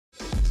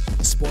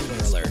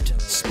Spoiler alert.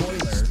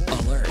 Spoiler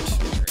alert.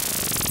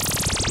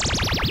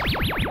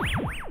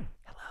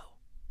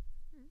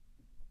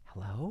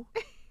 Hello?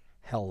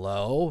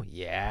 Hello?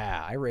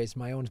 Yeah, I raised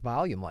my own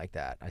volume like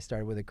that. I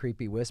started with a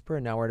creepy whisper,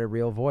 and now we're at a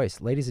real voice.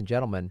 Ladies and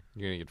gentlemen.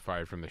 You're going to get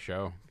fired from the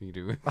show if you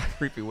do a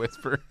creepy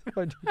whisper.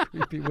 I do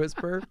creepy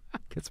whisper.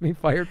 Gets me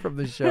fired from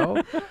the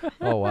show.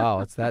 Oh,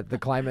 wow. It's that the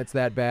climate's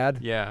that bad?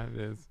 Yeah, it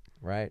is.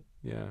 Right.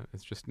 Yeah,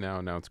 it's just now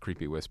it's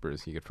creepy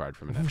whispers. You get fired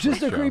from it.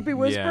 Just a creepy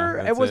whisper?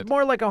 Yeah, it was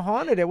more like a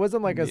haunted. It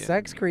wasn't like a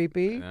sex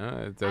creepy.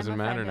 No, it doesn't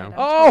matter now.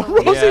 Oh,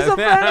 Rosie's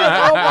offended.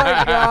 Oh,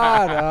 my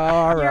God.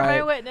 All right. You're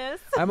my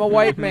witness. I'm a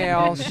white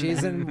male.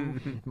 She's a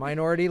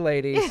minority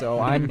lady,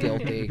 so I'm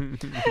guilty.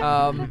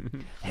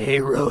 Hey,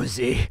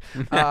 Rosie.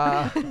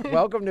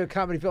 Welcome to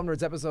Comedy Film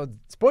Nerds episode,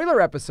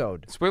 spoiler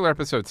episode. Spoiler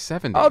episode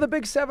 70. Oh, the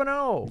big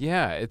 7-0.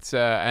 Yeah, it's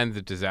and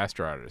The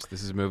Disaster Artist.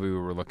 This is a movie we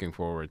were looking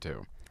forward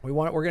to.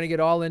 We're going to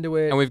get all into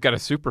it. And we've got a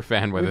super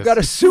fan with us. We've got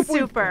a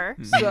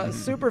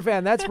super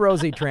fan. That's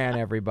Rosie Tran,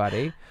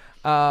 everybody.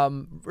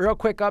 Real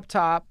quick up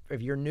top,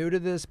 if you're new to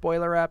the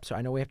spoiler up, so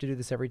I know we have to do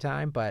this every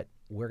time, but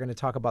we're going to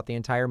talk about the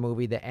entire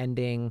movie, the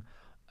ending,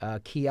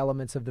 key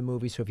elements of the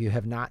movie. So if you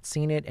have not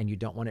seen it and you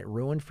don't want it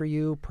ruined for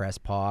you, press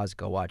pause,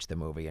 go watch the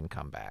movie, and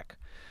come back.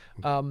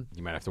 You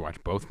might have to watch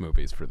both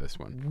movies for this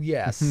one.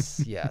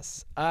 Yes,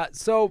 yes.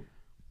 So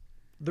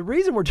the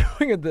reason we're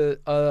doing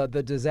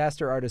the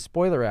Disaster Artist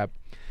spoiler app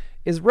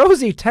is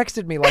Rosie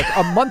texted me like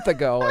a month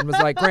ago and was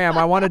like, Graham,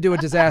 I want to do a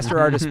Disaster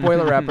Artist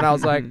spoiler app. And I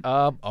was like,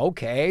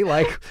 okay.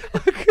 Like,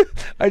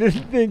 I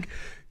didn't think.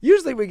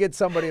 Usually we get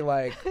somebody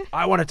like,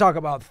 I want to talk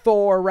about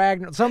Thor,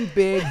 Ragnarok, some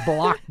big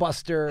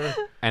blockbuster.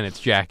 And it's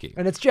Jackie.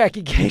 And it's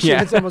Jackie Cation.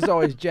 Yeah. It's almost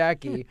always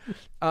Jackie.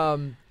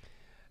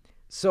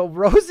 So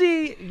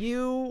Rosie,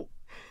 you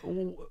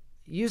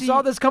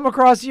saw this come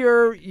across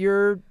your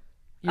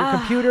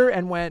computer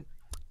and went,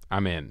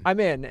 I'm in.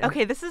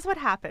 Okay, this is what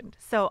happened.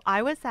 So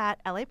I was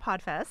at LA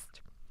Podfest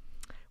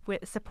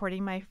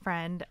supporting my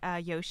friend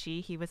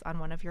Yoshi. He was on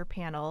one of your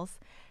panels.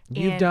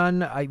 You've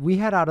done, we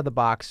had Out of the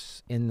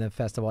Box in the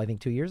festival, I think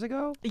 2 years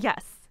ago?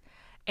 Yes.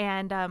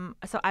 And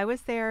so I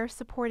was there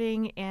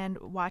supporting and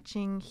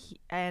watching,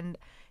 and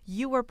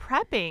you were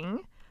prepping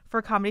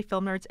for Comedy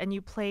Film Nerds, and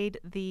you played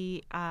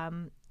the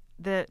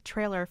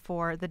trailer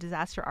for The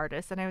Disaster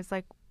Artist. And I was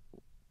like,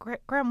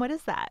 Graham, what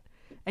is that?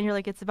 And you're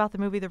like, it's about the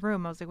movie The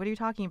Room. I was like, what are you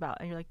talking about?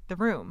 And you're like, The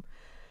Room.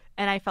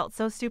 And I felt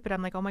so stupid.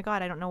 I'm like, oh my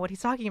God, I don't know what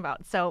he's talking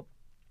about. So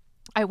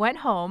I went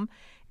home,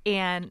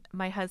 and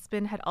my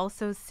husband had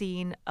also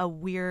seen a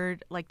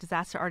weird like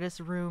Disaster Artist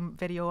Room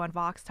video on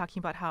Vox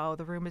talking about how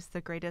The Room is the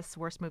greatest,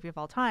 worst movie of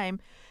all time.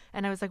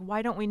 And I was like,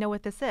 why don't we know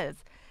what this is?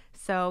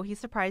 So he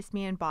surprised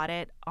me and bought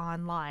it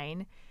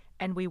online.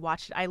 And we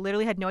watched it. I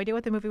literally had no idea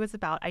what the movie was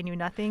about. I knew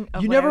nothing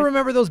of You never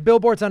remember those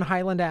billboards on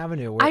Highland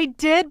Avenue? I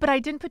did, but I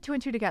didn't put two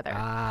and two together.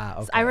 Ah,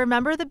 okay. So I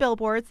remember the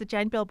billboards, the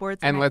giant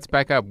billboards. And let's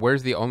back up.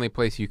 Where's the only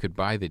place you could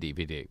buy the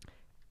DVD?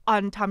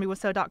 On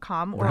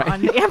TommyWiseau.com or right.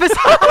 on Amazon.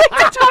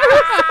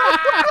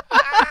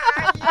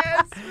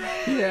 Yes.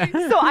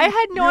 Yeah. So I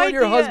had no idea. You and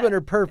your husband are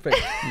perfect.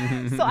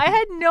 So I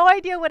had no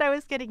idea what I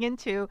was getting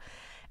into.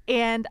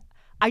 And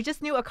I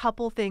just knew a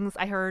couple things.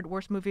 I heard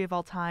worst movie of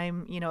all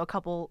time, a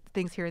couple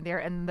things here and there,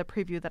 and the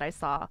preview that I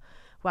saw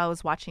while I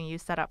was watching you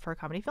set up for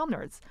Comedy Film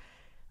Nerds.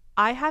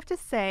 I have to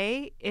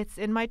say it's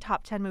in my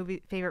top 10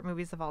 favorite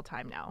movies of all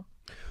time now.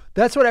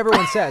 That's what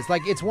everyone says.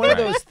 Like, it's one of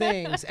those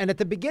things. And at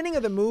the beginning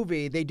of the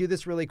movie, they do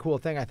this really cool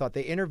thing. I thought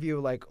they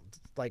interview like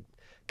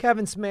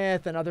Kevin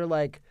Smith and other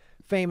like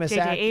famous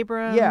J.J.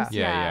 Abrams.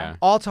 Yeah.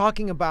 All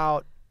talking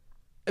about.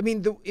 I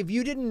mean, if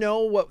you didn't know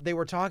what they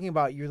were talking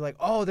about, you're like,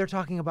 oh, they're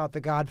talking about The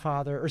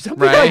Godfather or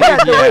something like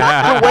that.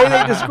 The way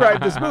they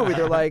described this movie,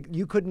 they're like,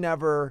 you could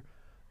never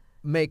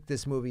make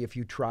this movie if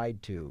you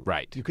tried to.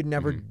 Right. You could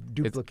never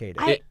duplicate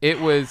it. It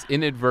was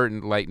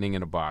inadvertent lightning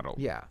in a bottle.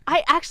 Yeah.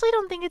 I actually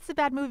don't think it's a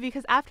bad movie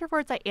because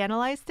afterwards I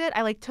analyzed it.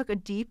 I took a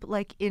deep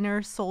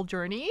inner soul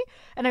journey,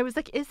 and I was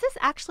like, is this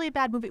actually a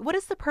bad movie? What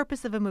is the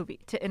purpose of a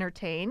movie? To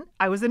entertain?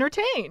 I was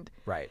entertained.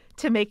 Right.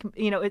 To make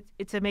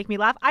to make me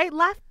laugh. I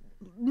laughed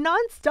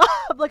nonstop.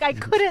 I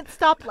couldn't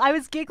stop. I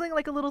was giggling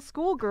like a little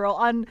schoolgirl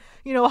on,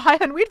 high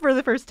on weed for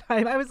the first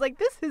time. I was like,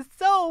 this is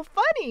so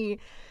funny.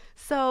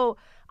 So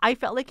I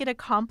felt like it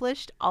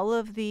accomplished all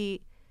of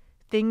the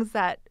things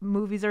that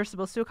movies are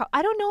supposed to accomplish.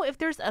 I don't know if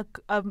there's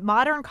a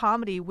modern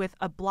comedy with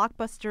a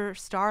blockbuster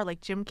star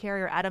like Jim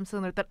Carrey or Adam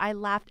Sandler that I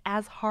laughed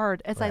as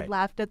hard as I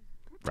laughed at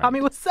Tommy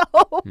Wiseau.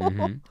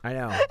 Mm-hmm. I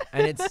know.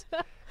 And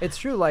it's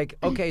true. Like,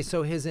 okay,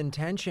 so his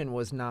intention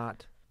was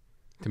not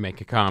to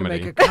make a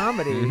comedy.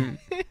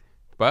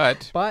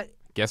 But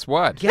guess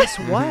what? I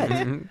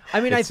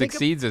mean, I think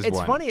succeeds as it's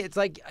one. funny. It's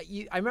like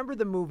I remember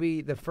the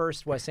movie, the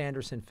first Wes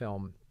Anderson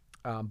film,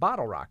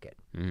 Bottle Rocket.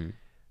 Mm-hmm.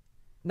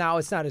 Now,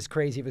 it's not as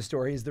crazy of a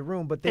story as The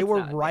Room, but they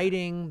were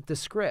writing the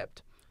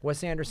script,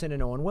 Wes Anderson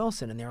and Owen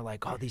Wilson, and they're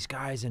like, oh, these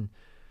guys, and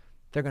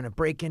they're going to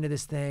break into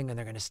this thing, and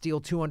they're going to steal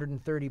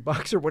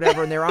 $230 or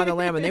whatever, and they're on the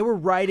lam, and they were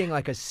writing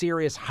like a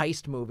serious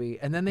heist movie,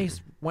 and then they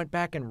went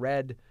back and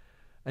read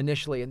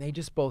initially, and they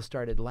just both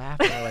started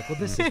laughing. They're like, well,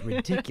 this is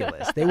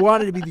ridiculous. They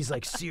wanted to be these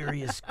like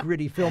serious,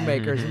 gritty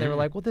filmmakers, and they were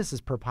like, well, this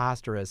is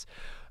preposterous.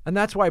 And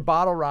that's why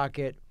Bottle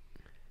Rocket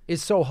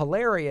is so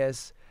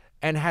hilarious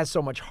and has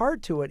so much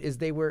heart to it, is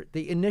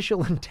the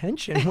initial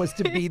intention was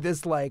to be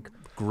this like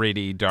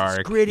gritty,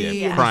 dark,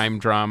 gritty crime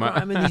drama.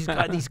 I mean,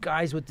 these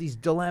guys with these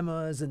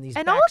dilemmas and these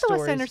And all of the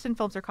Wes Anderson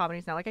films are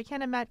comedies now. Like, I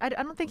can't imagine. I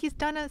don't think he's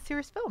done a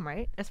serious film,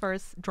 right? As far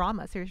as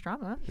drama, serious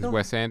drama. Is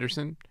Wes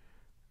Anderson?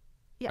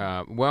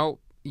 Yeah. Well,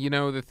 you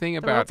know, the thing The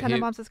about Royal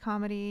Tenenbaums is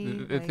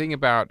comedy. the thing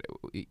about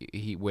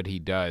what he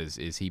does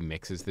is he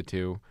mixes the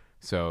two.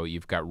 So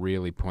you've got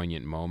really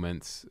poignant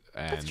moments,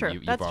 and That's true.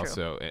 you've That's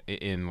also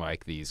in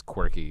like these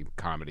quirky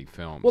comedy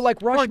films. Well,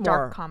 like Rushmore. Or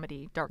dark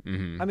comedy. Dark.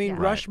 I mean,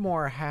 Yeah.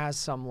 Rushmore has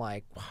some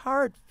like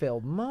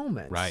heart-filled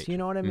moments. Right. You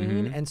know what I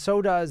mean? And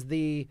so does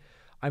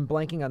I'm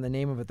blanking on the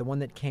name of it, the one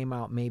that came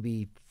out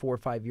maybe 4 or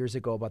 5 years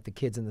ago about the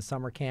kids in the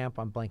summer camp.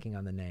 I'm blanking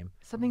on the name.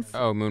 Something's.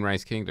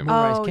 Moonrise Kingdom.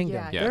 Moonrise Oh,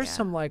 Kingdom. yeah, There's yeah.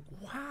 some like,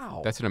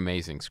 wow. That's an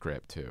amazing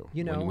script too.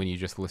 You know? when you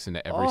just listen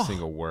to every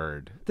single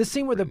word. The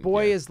scene where the written,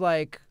 boy yeah. is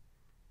like,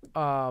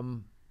 I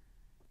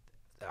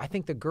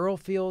think the girl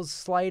feels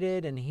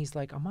slighted, and he's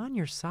like, I'm on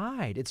your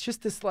side. It's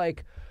just this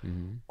like,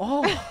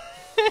 oh,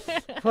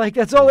 like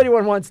that's all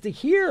anyone wants to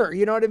hear.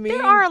 You know what I mean?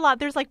 There are a lot.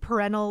 There's like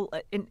parental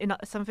in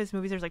some of his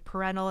movies. There's like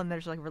parental, and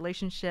there's like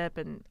relationship,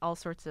 and all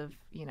sorts of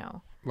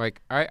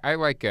Like I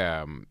like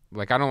I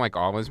don't like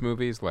all his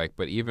movies, like,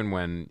 but even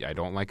when I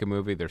don't like a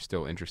movie, there's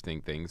still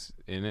interesting things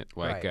in it.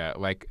 Like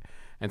Right.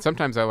 and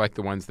sometimes I like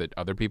the ones that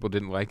other people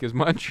didn't like as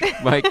much,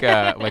 like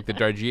the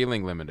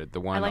Darjeeling Limited,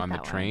 the I one like on the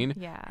that train. One.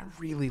 Yeah. I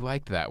really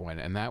liked that one,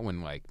 and that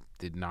one like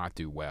did not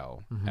do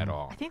well at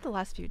all. I think the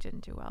last few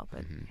didn't do well,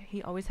 but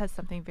he always has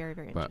something very,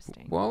 very But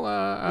interesting. well,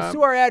 Let's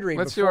do our ad read.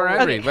 let's do our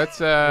ad read.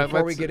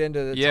 Before we get into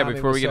the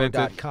before we get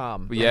into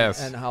 .com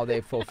yes. and how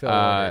they fulfill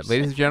orders.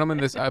 Ladies and gentlemen,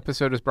 this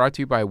episode is brought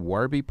to you by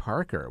Warby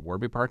Parker.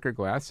 Warby Parker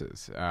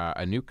glasses,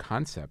 a new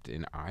concept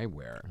in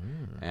eyewear,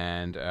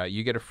 and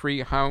you get a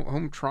free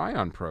home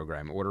try-on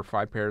program. Order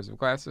 5 pairs of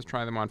glasses,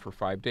 try them on for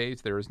 5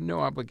 days. There is no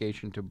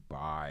obligation to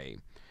buy.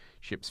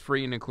 Ships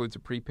free and includes a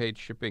prepaid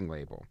shipping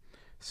label.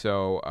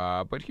 So,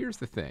 but here's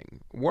the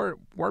thing: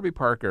 Warby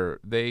Parker,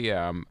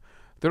 they're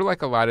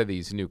like a lot of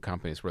these new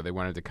companies where they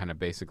wanted to kind of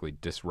basically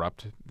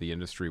disrupt the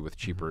industry with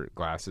cheaper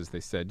glasses. They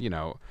said,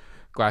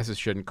 glasses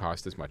shouldn't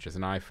cost as much as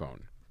an iPhone,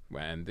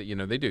 and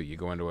they do. You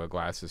go into a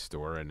glasses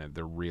store and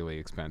they're really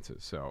expensive.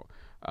 So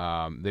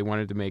they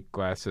wanted to make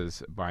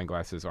buying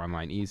glasses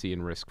online easy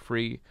and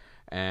risk-free.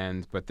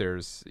 But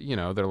there's, there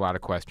are a lot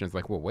of questions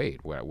like, well,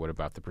 wait, what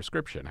about the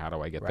prescription? How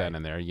do I get that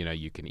in there?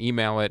 You can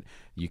email it.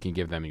 You can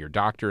give them your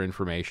doctor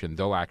information.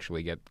 They'll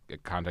actually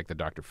contact the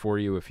doctor for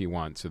you if you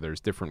want. So there's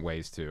different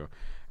ways to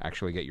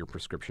actually get your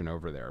prescription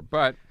over there.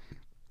 But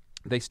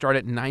they start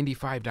at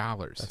 $95.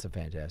 That's a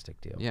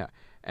fantastic deal. Yeah.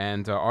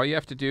 And all you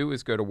have to do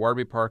is go to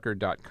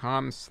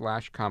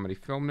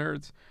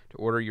warbyparker.com/comedyfilmnerds to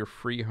order your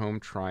free home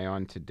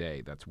try-on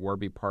today. That's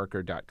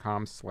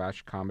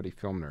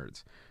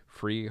warbyparker.com/comedyfilmnerds.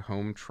 Free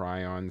home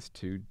try-ons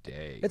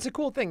today. It's a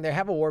cool thing. They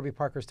have a Warby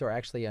Parker store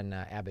actually in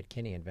Abbot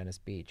Kinney in Venice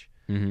Beach.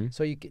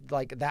 So you could,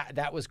 like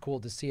that was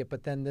cool to see it.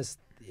 But then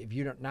if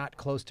you're not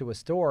close to a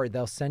store,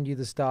 they'll send you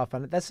the stuff.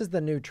 And this is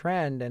the new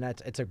trend, and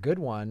it's a good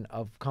one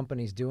of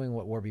companies doing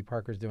what Warby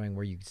Parker's doing,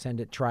 where you send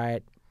it, try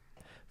it,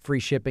 free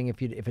shipping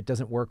if it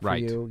doesn't work for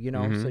you, so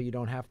you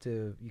don't have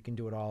to. You can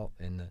do it all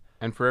in the.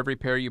 And for every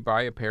pair you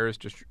buy, a pair is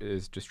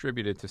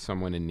distributed to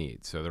someone in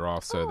need. So they're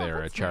also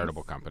they're a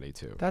charitable company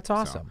too. That's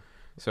awesome.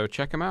 So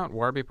check them out,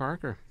 Warby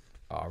Parker.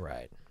 All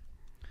right.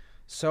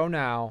 So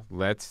now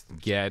let's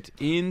get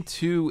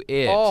into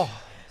it.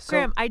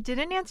 Graham, I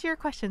didn't answer your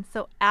question.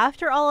 So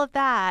after all of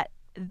that,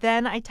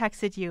 then I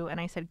texted you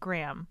and I said,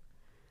 Graham,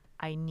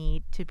 I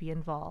need to be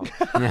involved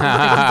as a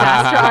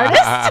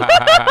disaster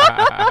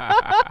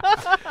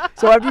artist.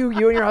 So after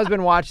you and your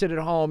husband watched it at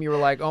home, you were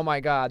like, oh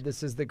my God,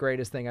 this is the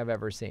greatest thing I've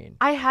ever seen.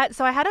 I had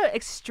an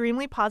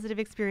extremely positive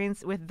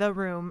experience with The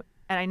Room.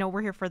 And I know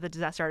we're here for the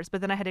disaster artist,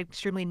 but then I had an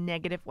extremely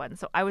negative one.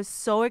 So I was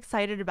so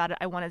excited about it,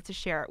 I wanted to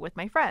share it with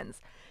my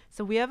friends.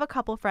 So we have a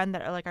couple friends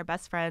that are like our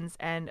best friends,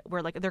 and we're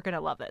like, they're going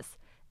to love this.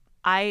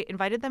 I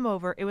invited them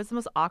over. It was the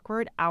most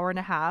awkward hour and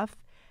a half.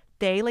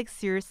 They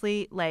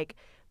seriously,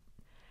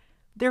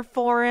 they're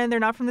foreign. They're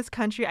not from this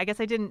country. I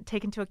guess I didn't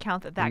take into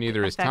account that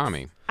Neither is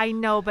Tommy. I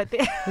know, but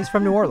he's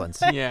from New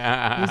Orleans.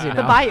 Yeah. Easy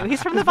the Bayou.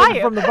 He's from the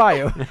Bayou. From the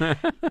Bayou.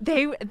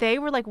 They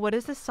were like, what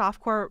is this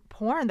softcore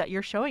porn that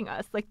you're showing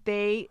us?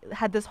 They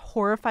had this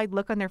horrified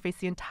look on their face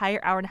the entire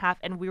hour and a half,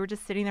 and we were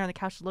just sitting there on the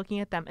couch looking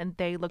at them, and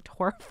they looked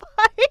horrified.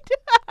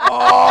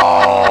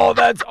 Oh,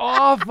 that's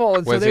awful.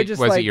 And was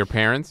it your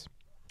parents?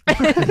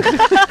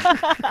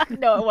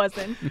 No, it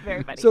wasn't.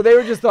 Very funny. So they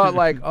were just thought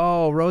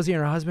oh, Rosie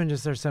and her husband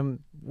just are some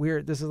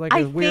weird. This is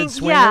weird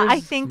swingers. Yeah, I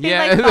think they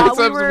it's thought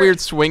some weird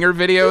swinger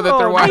video that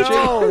they're watching.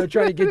 No, they're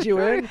trying to get you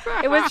in.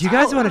 It was. Do you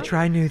guys want to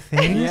try new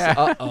things? Yeah.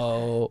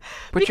 Uh-oh.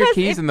 Put your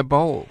keys in the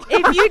bowl.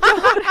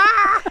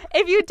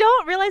 If you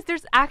don't realize,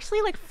 there's actually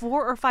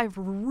 4 or 5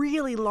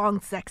 really long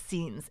sex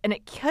scenes, and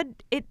it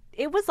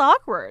it was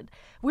awkward.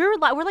 We're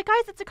like,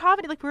 guys, it's a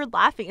comedy. Like, we were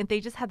laughing, and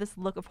they just had this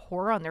look of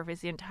horror on their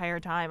face the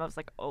entire time. I was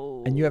like,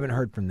 oh. And you haven't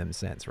heard from them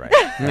since, right?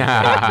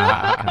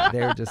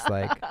 They're just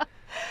like.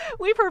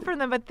 We've heard from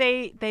them, but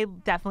they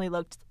definitely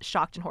looked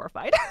shocked and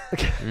horrified.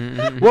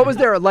 What was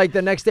there like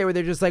the next day where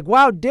they're just like,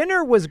 wow,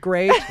 dinner was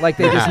great? Like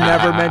they just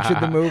never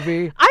mentioned the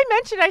movie.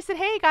 I said,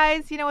 hey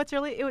guys,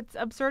 it's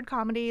absurd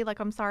comedy. Like,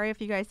 I'm sorry if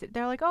you guys.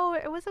 They're like, oh,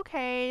 it was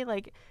okay.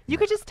 Like, you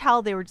could just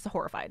tell they were just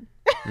horrified.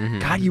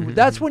 God,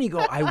 that's when you go,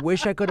 I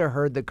wish I could have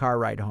heard the car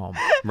ride home.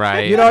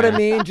 Right. You know what I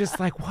mean? Just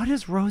like, what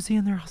is Rosie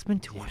and their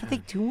husband doing? What are they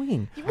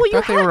doing? Well, I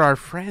thought they were our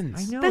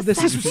friends. I know. The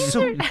sex scenes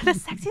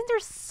are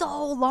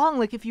so long.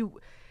 Like,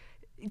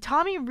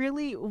 Tommy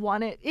really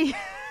wanted to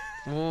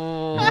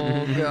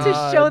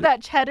show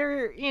that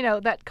cheddar,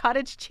 that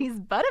cottage cheese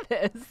butt of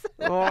his.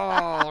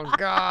 Oh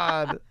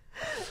God.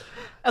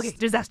 Okay,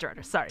 disaster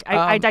artist. Sorry,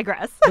 I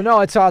digress. No,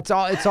 it's all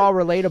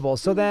relatable.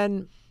 So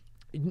then,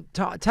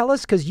 tell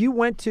us, because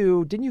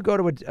didn't you go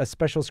to a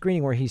special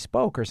screening where he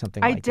spoke or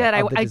something? I like did. that,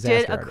 I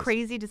did a artist?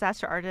 crazy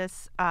disaster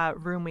artist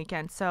room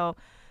weekend. So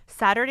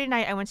Saturday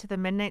night, I went to the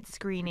midnight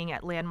screening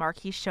at Landmark.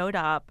 He showed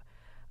up.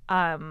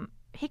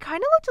 He kind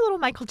of looked a little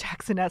Michael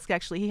Jackson-esque,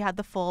 actually. He had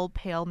the full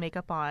pale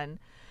makeup on.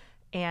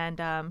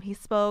 And he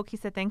spoke. He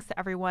said thanks to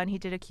everyone. He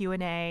did a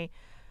Q&A.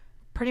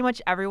 Pretty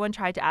much everyone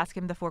tried to ask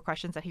him the 4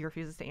 questions that he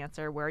refuses to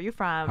answer. Where are you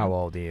from? How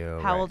old are you?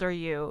 How old are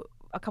you?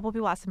 A couple of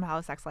people asked him how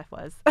his sex life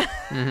was.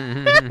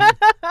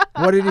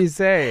 What did he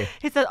say?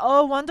 He said,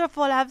 oh,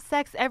 wonderful. I have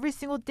sex every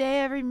single day,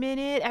 every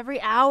minute,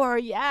 every hour.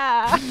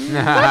 Yeah. It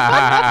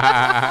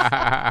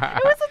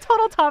was a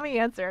total Tommy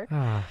answer.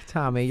 Oh,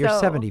 Tommy, you're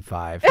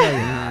 75. No,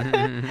 you're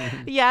not.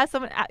 Yeah.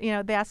 Someone,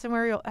 they asked him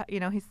where,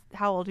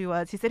 how old he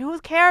was. He said, who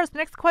cares?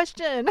 Next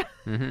question.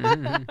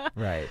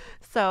 Right.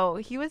 So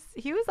he was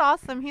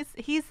awesome.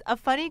 He's a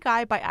funny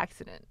guy by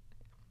accident.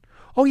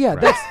 Oh yeah,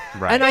 right. that's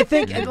right. And I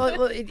think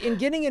in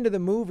getting into the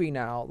movie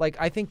now, like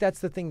I think that's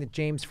the thing that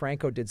James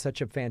Franco did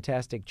such a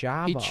fantastic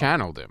job. He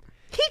channeled him.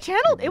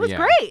 It was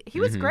great. He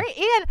was great.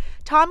 And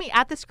Tommy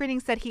at the screening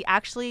said he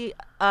actually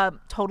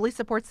totally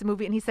supports the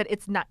movie, and he said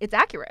it's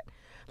accurate.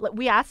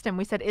 We asked him,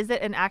 we said, is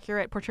it an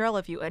accurate portrayal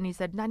of you? And he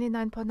said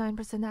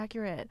 99.9%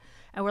 accurate.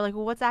 And we're like,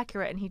 well, what's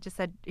accurate? And he just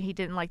said he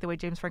didn't like the way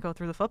James Franco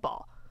threw the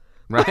football.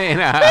 Right.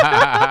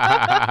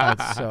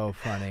 That's so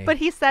funny. But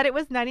he said it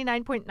was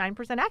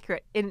 99.9%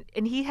 accurate. And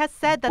he has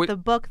said that the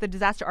book, The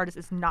Disaster Artist,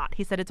 is not.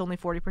 He said it's only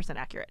 40%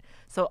 accurate.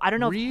 So I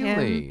don't know if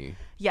him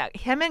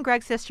and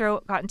Greg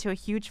Sestero got into a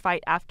huge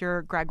fight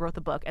after Greg wrote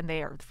the book, and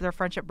their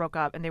friendship broke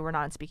up, and they were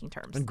not on speaking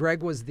terms. And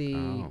Greg was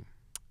the...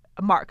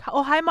 Mark.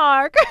 Oh, hi,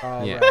 Mark.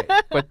 Oh, yeah.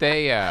 right. But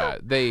they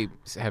have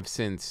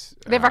since...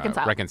 They've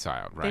reconciled.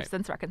 Right. They've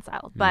since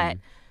reconciled. But...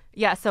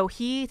 Yeah, so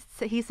he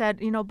said,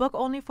 book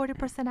only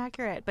 40%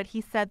 accurate, but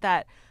he said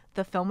that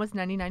the film was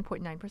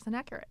 99.9%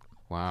 accurate.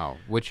 Wow,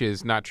 which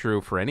is not true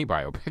for any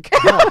biopic.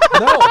 No,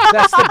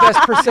 that's the best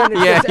percentage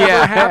that's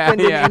ever happened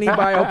in any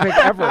biopic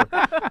ever.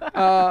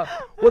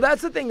 Well,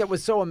 that's the thing that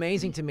was so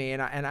amazing to me,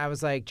 and I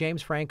was like,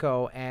 James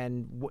Franco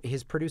and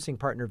his producing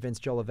partner Vince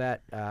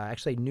Jolivet,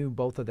 actually knew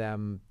both of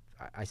them.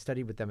 I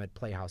studied with them at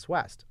Playhouse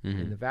West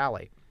in the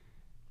Valley,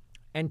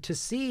 and to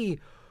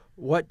see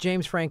what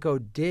James Franco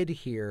did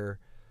here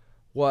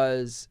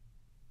was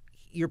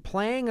you're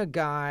playing a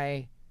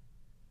guy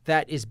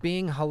that is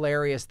being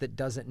hilarious that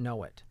doesn't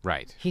know it.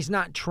 Right. He's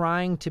not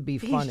trying to be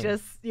funny.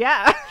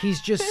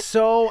 He's just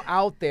so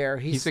out there.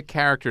 He's a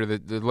character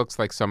that looks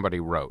like somebody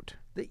wrote.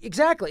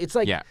 Exactly. It's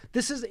like,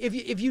 this is,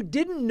 if you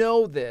didn't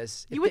know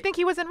this. You would think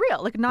he wasn't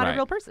real, like not a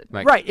real person.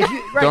 Like, right. If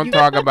you, don't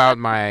talk about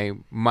my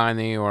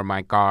money or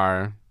my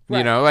car. Right.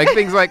 You know, like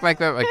things like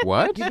that. Like,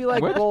 what? You'd be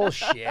like, what?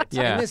 Bullshit.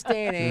 In this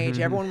day and age,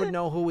 everyone would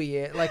know who he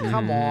is. Like,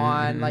 come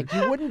on. Like,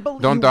 you wouldn't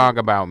believe. Don't talk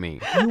about me.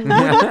 You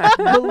wouldn't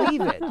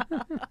believe it.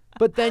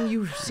 But then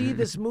you see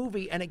this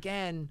movie, and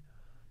again,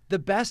 the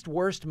best,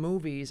 worst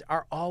movies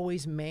are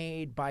always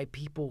made by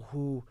people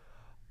who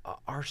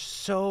are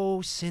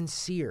so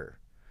sincere.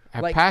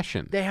 Have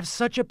passion. They have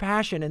such a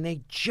passion, and they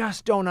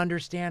just don't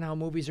understand how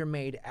movies are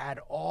made at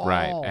all.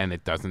 Right, and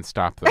it doesn't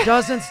stop them. It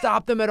doesn't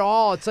stop them at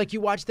all. It's like you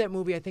watch that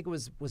movie, I think it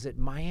was it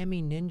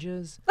Miami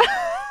Ninjas?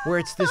 Where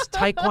it's this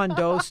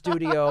Taekwondo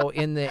studio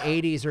in the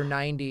 80s or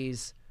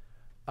 90s.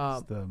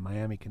 It's the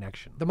Miami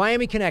Connection. The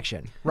Miami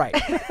Connection, right.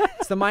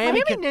 It's the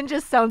Miami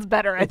Ninjas sounds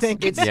better, I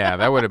think. Yeah,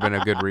 that would have been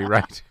a good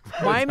rewrite.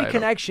 Miami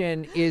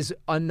Connection is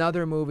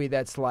another movie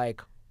that's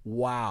like,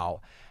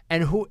 wow.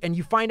 And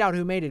you find out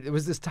who made it. It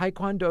was this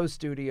Taekwondo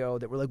studio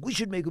that were like, we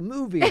should make a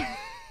movie.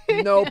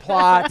 No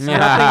plots, nothing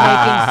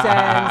making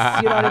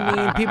sense. You know what I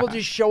mean? People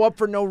just show up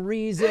for no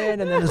reason,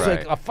 and then it's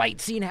like a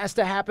fight scene has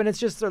to happen. It's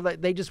just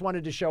they just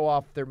wanted to show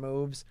off their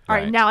moves. All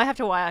right, now I have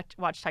to watch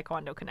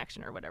Taekwondo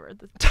Connection or whatever.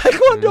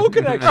 Taekwondo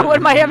Connection. What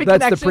Miami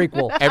That's Connection. The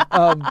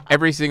prequel.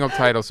 Every single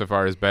title so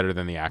far is better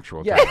than the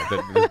actual title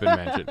that has been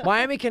mentioned.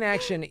 Miami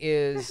Connection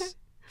is.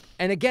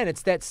 And again,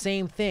 it's that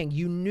same thing.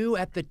 You knew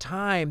at the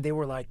time they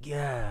were like,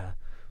 yeah,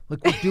 like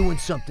we're doing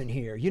something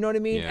here. You know what I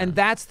mean? Yeah. And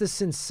that's the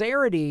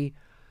sincerity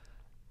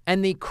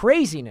and the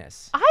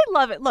craziness. I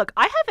love it. Look,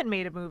 I haven't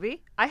made a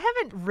movie. I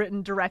haven't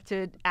written,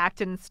 directed,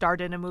 acted, and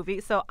starred in a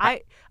movie. So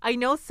I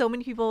know so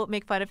many people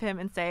make fun of him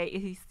and say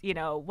he's,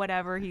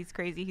 whatever, he's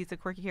crazy, he's a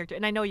quirky character.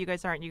 And I know you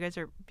guys aren't. You guys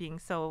are being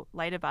so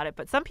light about it.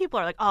 But some people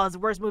are like, oh, it's the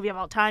worst movie of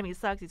all time. He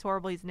sucks. He's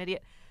horrible. He's an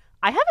idiot.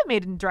 I haven't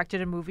made and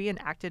directed a movie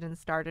and acted and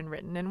starred and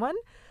written in one.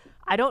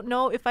 I don't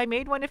know if I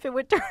made one if it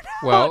would turn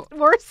out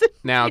worse than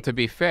now, me. to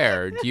be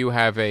fair, do you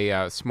have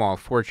a small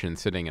fortune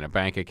sitting in a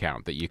bank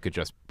account that you could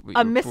just...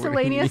 A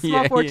miscellaneous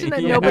small fortune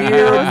that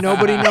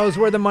nobody knows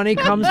where the money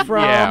comes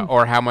from. Yeah,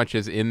 or how much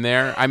is in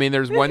there. I mean,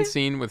 there's one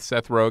scene with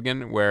Seth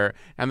Rogen where,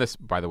 and this,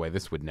 by the way,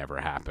 this would never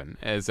happen.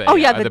 As a,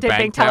 the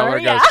bank teller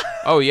goes,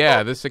 oh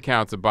yeah, this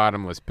account's a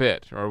bottomless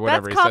pit, or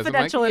whatever. That's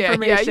confidential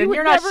information.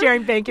 You're not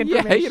sharing bank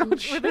information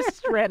with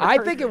a random I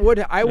think it would.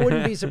 I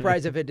wouldn't be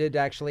surprised if it did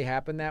actually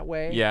happen that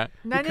way. Yeah,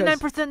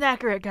 99%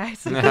 accurate,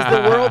 guys. Because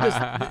the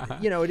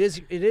world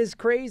is, it is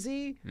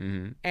crazy,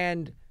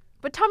 and.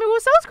 But Tommy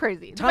Wiseau's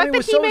crazy. The fact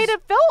that he made a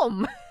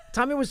film.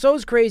 Tommy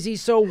Wiseau's crazy,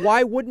 so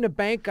why wouldn't a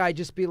bank guy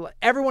just be like...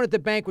 Everyone at the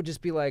bank would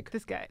just be like...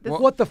 This guy.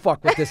 What the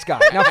fuck with this guy?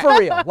 Now, for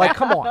real. Like,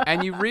 come on.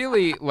 And you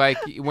really,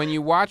 when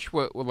you watch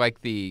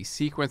the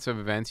sequence of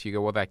events, you go,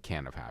 well, that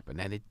can't have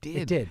happened. And it did.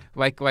 It did.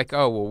 Like,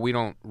 oh, well, we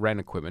don't rent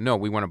equipment. No,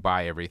 we want to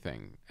buy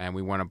everything. And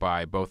we want to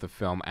buy both a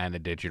film and a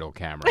digital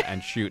camera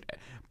and shoot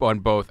on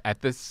both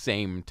at the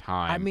same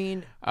time. I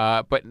mean...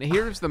 but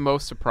here's the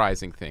most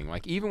surprising thing.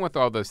 Like, even with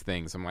all those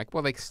things, I'm like,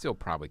 well, they still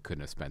probably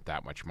couldn't have spent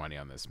that much money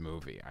on this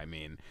movie. I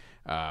mean...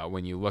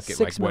 when you look at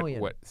 $6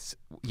 million.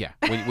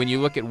 when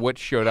you look at what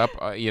showed up,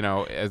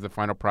 as the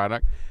final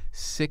product,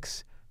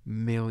 $6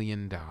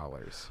 million.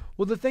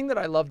 Well, the thing that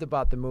I loved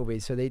about the movie,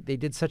 so they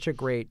did such a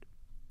great,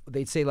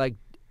 they'd say like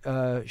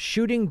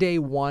shooting day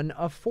 1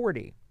 of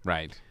 40.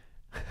 Right.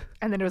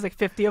 And then it was like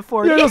 50 of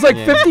 40. Yeah, it was like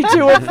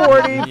 52 of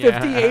 40,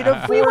 58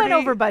 of 40. We went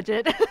over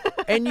budget.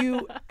 and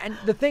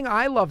the thing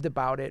I loved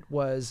about it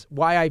was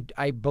why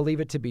I believe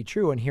it to be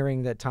true, and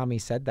hearing that Tommy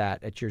said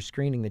that at your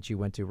screening that you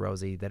went to,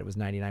 Rosie, that it was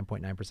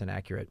 99.9%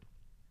 accurate.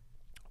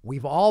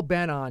 We've all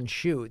been on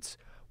shoots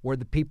where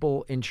the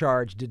people in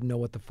charge didn't know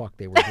what the fuck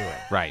they were doing.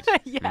 Right.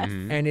 Yes.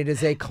 Mm-hmm. And it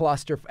is a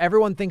cluster.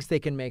 Everyone thinks they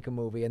can make a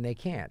movie, and they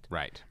can't.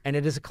 Right. And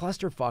it is a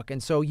clusterfuck.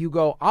 And so you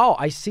go, oh,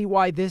 I see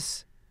why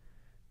these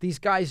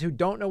guys who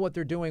don't know what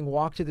they're doing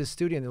walk to the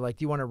studio and they're like,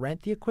 do you want to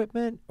rent the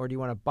equipment or do you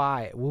want to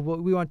buy it?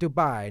 Well, we want to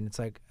buy. And it's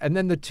like, and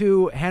then the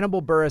two,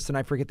 Hannibal Buress and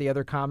I forget the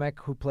other comic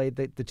who played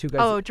the two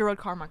guys. Oh, Gerard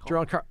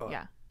Carmichael.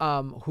 Yeah.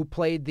 Who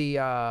played the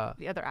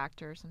other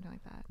actor or something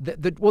like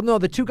that.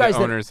 The two guys,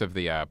 the owners of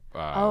the I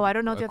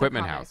don't know the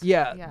equipment other house.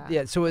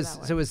 Yeah. So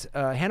it was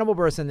Hannibal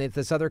Buress and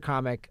this other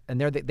comic, and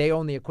they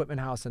own the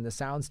equipment house and the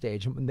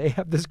soundstage. And when they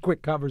have this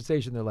quick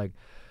conversation, they're like,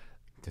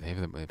 if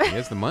he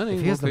has the money.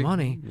 If he has the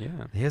money.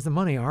 Yeah. He has the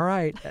money. All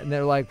right. And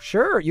they're like,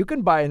 sure, you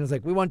can buy it. And it's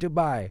like, we want to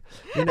buy,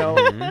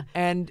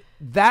 And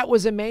that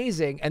was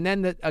amazing. And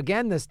then the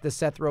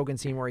Seth Rogen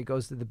scene where he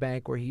goes to the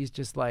bank where he's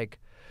just like,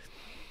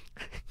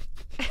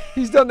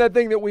 he's done that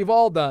thing that we've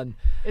all done.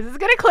 Is this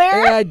going to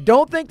clear? And I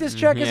don't think this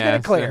check is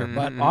going to clear,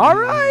 but all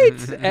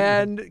right.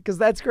 And because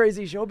that's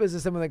crazy show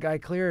business. And when the guy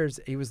clears,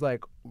 he was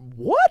like,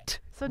 what?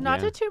 So not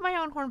to toot my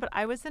own horn, but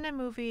I was in a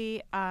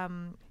movie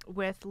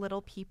with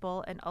Little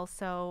People, and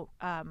also,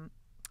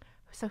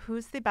 so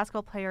who's the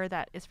basketball player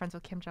that is friends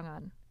with Kim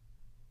Jong-un?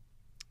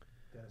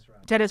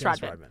 Dennis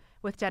Rodman.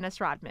 With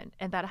Dennis Rodman.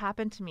 And that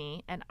happened to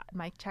me, and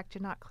my check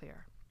did not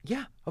clear.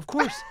 Yeah, of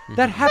course.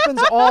 That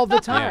happens all the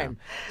time.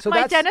 Yeah. So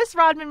my Dennis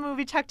Rodman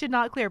movie check did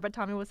not clear, but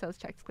Tommy Wiseau's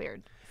check's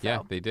cleared. So.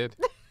 Yeah, they did.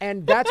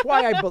 And that's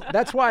why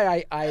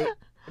I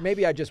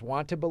maybe I just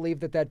want to believe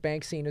that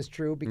bank scene is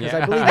true, because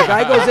I believe the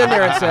guy goes in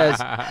there and says,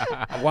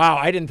 wow,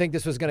 I didn't think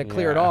this was going to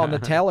clear at all. And the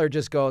teller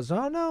just goes,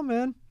 oh, no,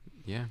 man.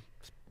 Yeah.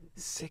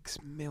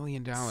 $6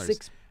 million.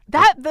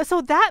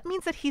 So that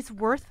means that he's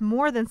worth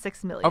more than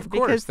 $6 million. Of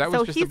course, because, that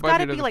was just he's the budget got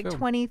to be of the like film.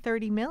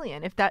 20-30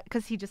 million,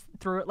 because he just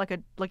threw it like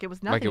it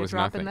was nothing. it was a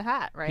drop nothing. in the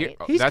hat, right?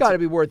 He's got to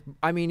be worth,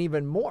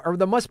 even more. Or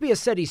there must be a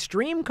steady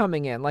stream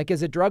coming in. Like,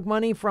 is it drug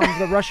money from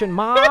the Russian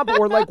mob,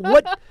 or like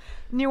what?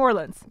 New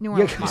Orleans.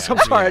 I'm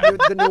sorry,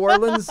 the New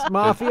Orleans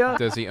mafia.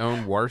 Does he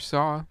own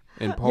Warsaw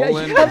in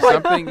Poland or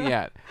something?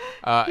 Yeah.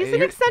 He's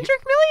an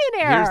eccentric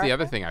millionaire. Here's the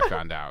other thing I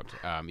found out.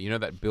 You know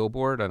that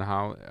billboard on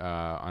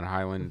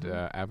Highland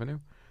Avenue?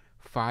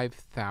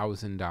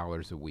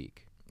 $5,000 a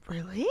week.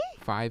 Really?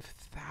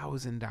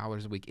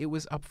 $5,000 a week. It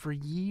was up for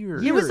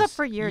years. It was up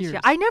for years. Yeah.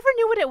 I never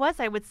knew what it was.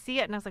 I would see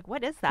it and I was like,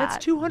 "What is that?"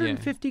 That's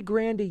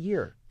 $250,000 a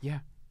year.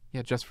 Yeah,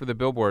 just for the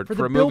billboard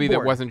for a movie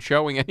that wasn't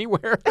showing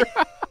anywhere.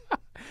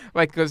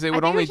 Because it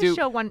would only do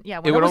show one.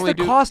 Yeah, it would only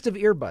do cost of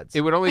earbuds.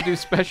 It would only do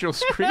special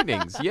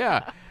screenings.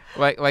 Yeah,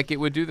 like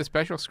it would do the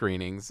special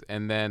screenings,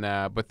 and then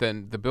but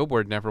then the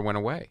billboard never went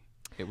away.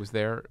 It was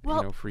there,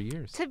 for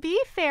years. To be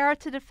fair,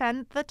 to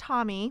defend the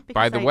Tommy.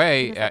 By the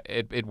way,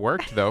 it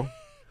worked though.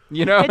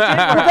 You know, It did work.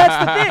 Well,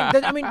 that's the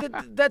thing. I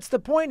mean, that's the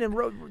point. And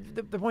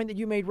the point that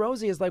you made,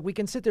 Rosie, is like we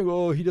can sit there.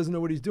 Oh, he doesn't know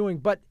what he's doing,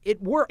 but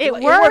it worked. It It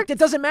worked. worked. It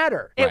doesn't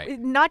matter. Right.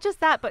 Not just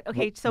that, but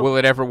okay. So will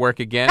it ever work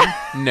again?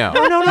 No.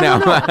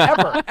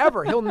 No.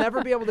 Ever. He'll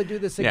never be able to do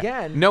this Yeah.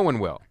 again. No one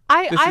will.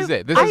 This is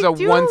it. This I is a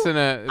do- once in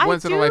a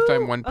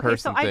lifetime one okay,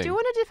 person so I thing. do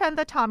want to defend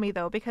the Tommy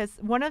though, because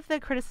one of the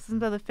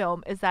criticisms of the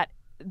film is that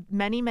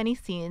many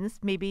scenes,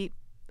 maybe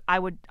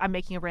I'm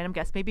making a random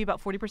guess, maybe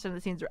about 40% of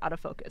the scenes are out of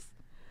focus.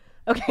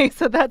 Okay,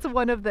 so that's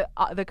one of the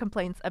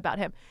complaints about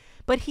him.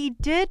 But he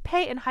did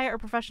pay and hire a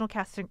professional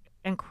cast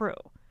and crew.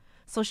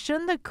 So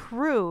shouldn't the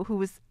crew, who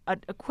was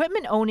an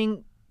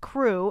equipment-owning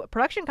crew, a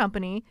production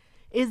company,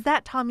 is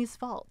that Tommy's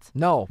fault?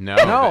 No. that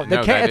It's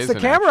the isn't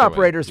camera actually.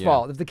 operator's Yeah.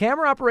 fault. If the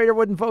camera operator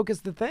wouldn't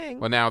focus the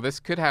thing. Well, now this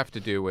could have to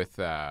do with.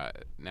 Now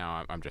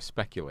I'm just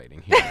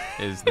speculating here.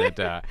 Is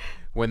that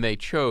when they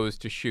chose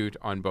to shoot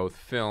on both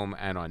film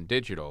and on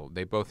digital,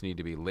 they both need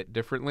to be lit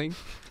differently.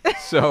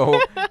 So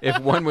if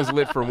one was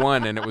lit for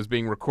one and it was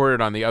being recorded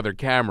on the other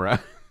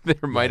camera,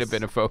 there might have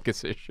been a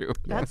focus issue.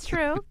 That's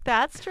true.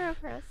 That's true,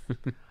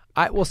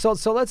 Chris.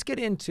 So let's get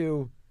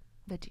into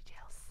The details.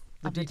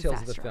 the of details of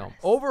the disaster film. artist.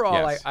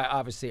 Overall, Yes. I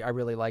obviously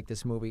really like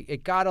this movie.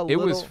 It got a It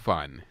little. was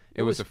fun.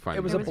 It was a fun.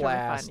 It was It a was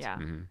blast. really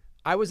fun,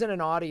 yeah. I was in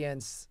an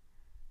audience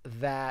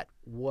that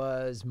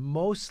was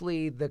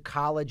mostly the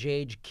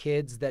college-age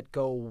kids that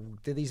go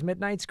to these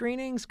midnight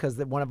screenings because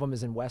one of them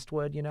is in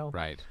Westwood, you know.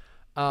 Right.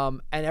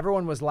 And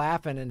everyone was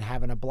laughing and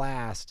having a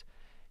blast.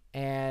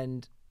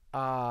 And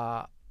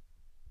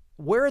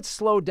where it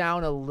slowed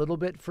down a little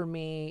bit for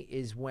me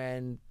is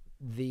when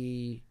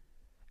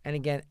and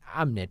again,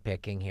 I'm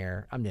nitpicking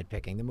here.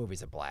 The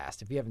movie's a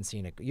blast. If you haven't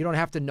seen it, you don't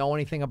have to know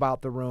anything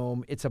about The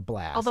Room. It's a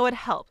blast. Although it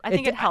helps. I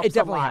think it helps It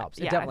definitely a lot. helps.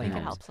 It Yeah, definitely I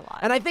think helps. it helps a lot.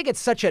 And I think it's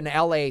such an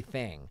LA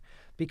thing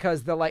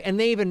because and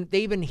they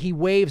even he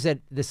waves at,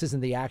 this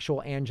isn't the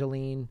actual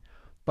Angeline,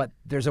 but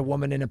there's a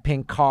woman in a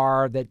pink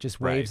car that just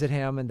waves Right. at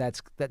him, and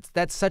that's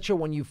such a,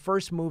 when you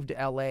first moved to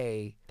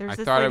LA. There's I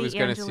this thought I lady, was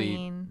going to see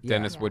Angeline.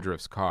 Dennis Yeah.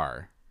 Woodruff's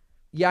car.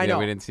 Yeah, I know.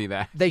 We didn't see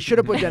that. They should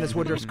have put Dennis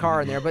Woodruff's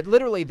car in there, but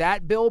literally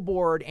that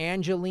billboard,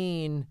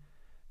 Angeline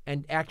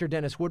and actor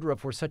Dennis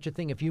Woodruff were such a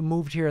thing. If you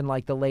moved here in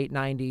like the late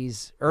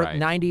 90s or Right.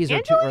 90s or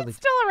Angeline's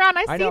still around.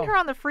 I I've know. seen her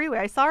on the freeway.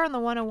 I saw her on the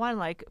 101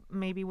 like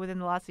maybe within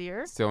the last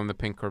year. Still in the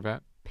pink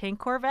Corvette. Pink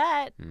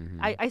Corvette. Mhm.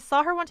 I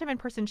saw her one time in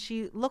person.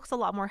 She looks a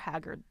lot more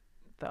haggard,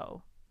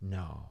 though.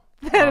 No.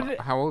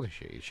 How old is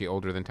she? Is she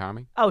older than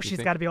Tommy? Oh, you she's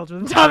think? got to be older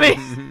than Tommy.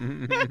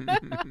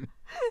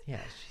 Yeah,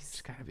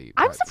 She's got to be.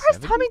 I'm what,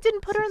 surprised 70? Tommy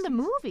didn't put her in the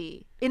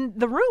movie, in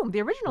The Room,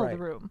 the original Right. The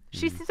Room.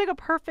 She seems like a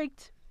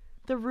perfect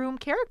The Room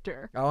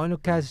character. I want to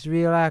cast a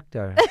real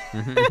actor.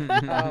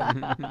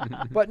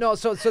 But no,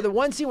 so the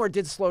one scene where it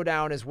did slow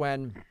down is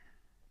when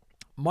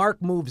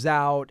Mark moves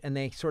out and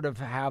they sort of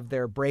have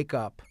their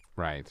breakup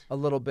Right. a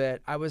little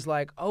bit. I was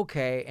like,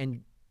 okay,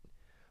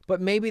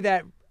 but maybe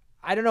that,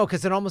 I don't know,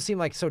 because it almost seemed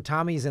like, so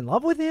Tommy's in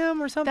love with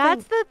him or something?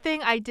 That's the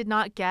thing I did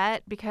not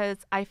get, because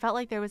I felt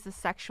like there was a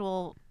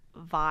sexual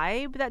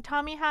vibe that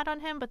Tommy had on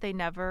him, but they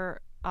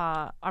never,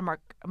 on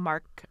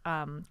Mark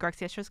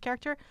Garcia's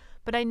character,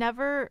 but I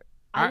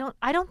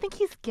don't think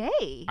he's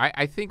gay.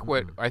 I think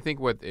what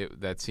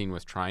that scene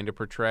was trying to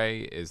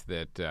portray is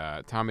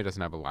that Tommy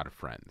doesn't have a lot of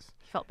friends.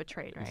 He felt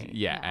betrayed, right?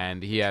 Yeah,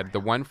 and he had the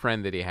one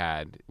friend that he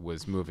had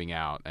was moving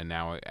out,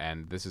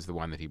 and this is the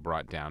one that he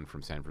brought down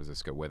from San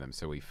Francisco with him.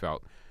 So he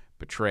felt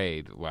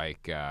betrayed,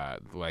 like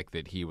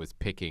that he was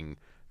picking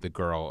the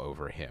girl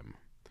over him.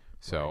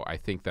 So I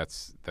think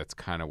that's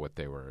kind of what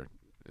they were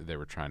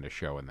trying to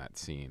show in that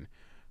scene.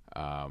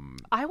 I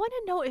want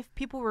to know if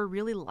people were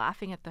really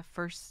laughing at the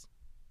first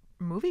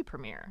movie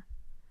premiere.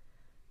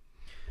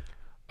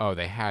 Oh,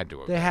 they had to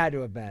have. They been. had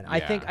to have been. I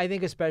Yeah.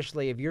 think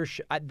especially if you're,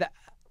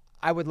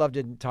 I would love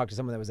to talk to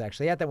someone that was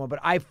actually at that one, but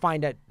I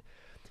find that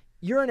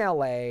you're in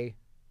LA.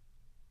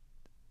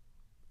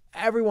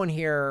 Everyone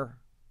here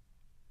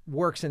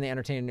works in the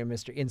entertainment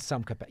industry in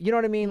some capacity. You know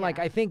what I mean? Yeah. Like,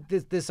 I think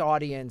this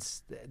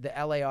audience, the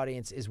LA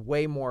audience, is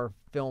way more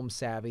film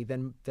savvy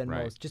than Right.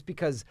 most, just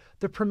because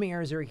the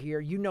premieres are here.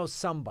 You know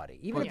somebody,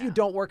 even if Yeah. you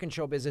don't work in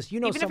show business. You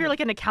know, Even if you're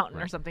like an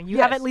accountant or something, you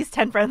Yes. have at least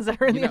 10 friends that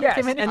are in the yes,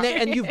 entertainment and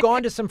industry. you've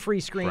gone to some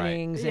free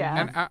screenings. Yeah.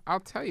 And And I'll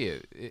tell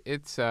you,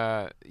 it's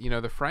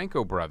the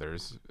Franco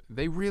brothers.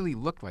 They really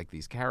look like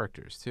these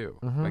characters too.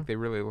 Mm-hmm. Like they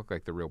really look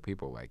like the real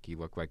people. Like he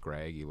looked like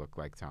Greg. He looked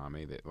like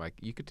Tommy. That like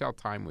you could tell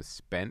time was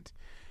spent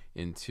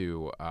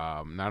into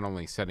not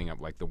only setting up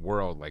like the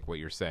world, like what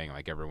you're saying,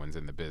 like everyone's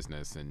in the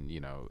business and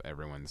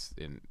everyone's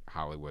in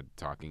Hollywood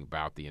talking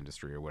about the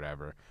industry or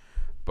whatever.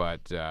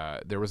 But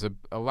there was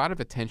a lot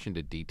of attention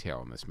to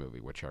detail in this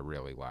movie, which I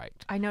really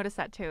liked. I noticed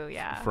that too,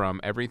 yeah.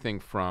 From everything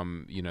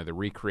from the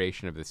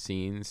recreation of the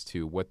scenes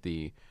to what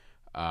the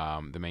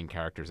main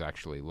characters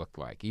actually looked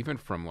like, even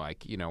from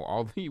like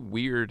all the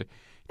weird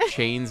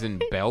chains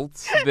and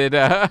belts that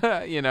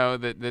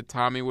that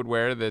Tommy would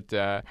wear. That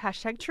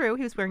Hashtag true.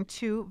 He was wearing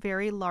 2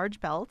 very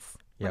large belts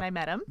when Yep. I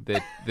met him.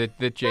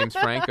 that James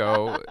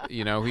Franco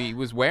he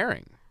was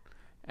wearing.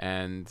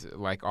 and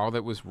like all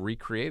that was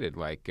recreated.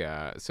 Like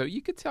so,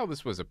 you could tell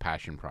this was a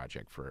passion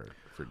project for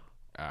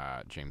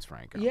James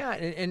Franco. Yeah,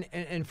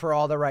 and for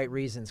all the right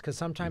reasons. Because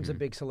sometimes a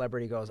big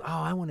celebrity goes, "Oh,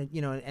 I want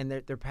to," and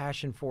their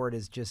passion for it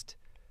is just.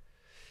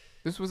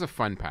 This was a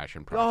fun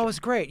passion project. Oh, it was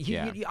great.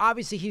 Yeah.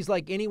 Obviously, he's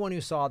like anyone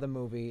who saw the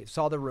movie,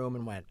 saw The Room,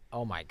 and went,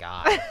 "Oh my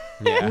god,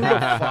 Yeah. who the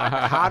fuck?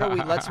 How do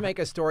we? Let's make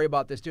a story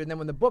about this dude." And then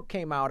when the book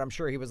came out, I'm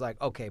sure he was like,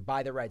 "Okay,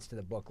 buy the rights to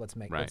the book.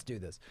 Let's do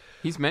this."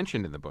 He's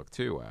mentioned in the book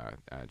too,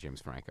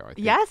 James Franco. I think.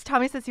 Yes,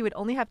 Tommy says he would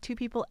only have 2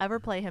 people ever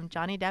play him,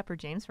 Johnny Depp or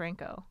James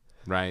Franco.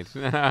 Right.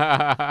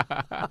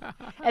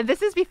 And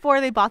this is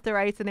before they bought the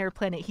rights and they were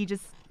playing it. He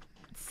just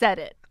said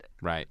it.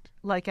 Right.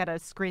 Like at a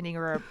screening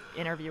or an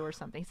interview or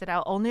something. He said,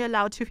 "I'll only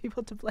allow 2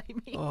 people to play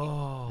me."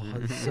 Oh,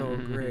 that's so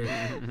great.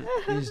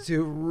 These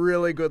 2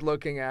 really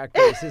good-looking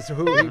actors is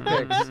who he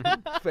picks.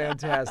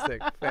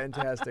 Fantastic,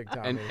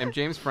 Tommy. And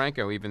James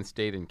Franco even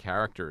stayed in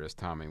character as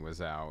Tommy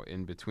Wiseau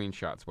in between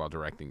shots while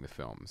directing the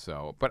film.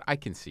 So, but I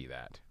can see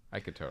that.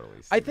 I could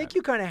totally see I think that.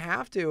 you kind of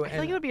have to. I feel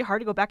like it would be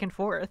hard to go back and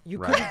forth. You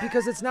Right. couldn't,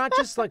 because it's not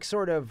just like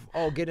sort of,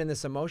 get in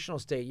this emotional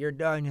state. You're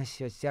done.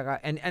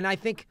 And I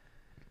think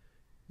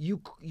you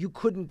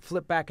couldn't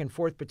flip back and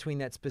forth between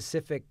that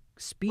specific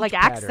speech Like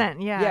pattern.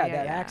 accent, yeah,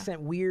 that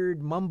accent, weird,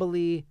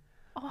 mumbly.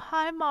 Oh,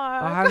 hi,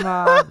 Mark. Oh, hi,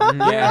 Mom.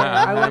 Yeah,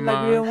 I hi, would like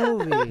Mom. real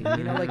movie.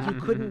 Like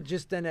you couldn't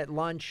just then at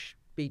lunch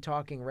be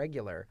talking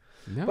regular.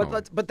 No.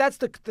 But that's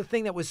the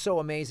thing that was so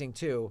amazing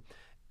too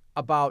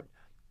about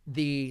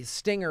the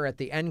stinger at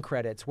the end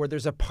credits, where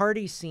there's a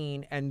party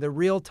scene and the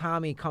real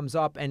Tommy comes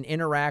up and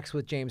interacts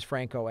with James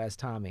Franco as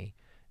Tommy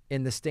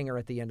in the stinger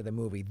at the end of the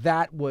movie.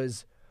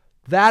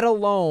 That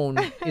alone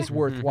is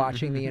worth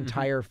watching the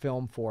entire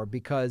film for,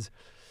 because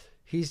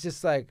he's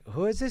just like,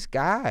 "Who is this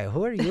guy?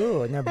 Who are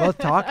you?" And they're both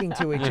talking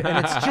to each other.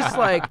 And it's just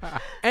like,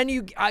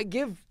 I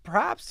give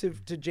props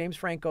to James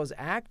Franco's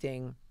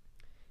acting.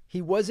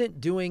 He wasn't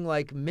doing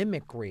like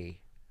mimicry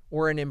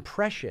or an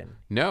impression.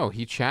 No, he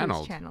He was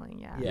channeled. channeling,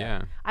 yeah.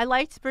 Yeah. I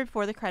liked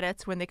before the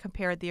credits when they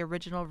compared the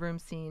original room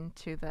scene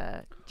to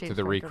the James To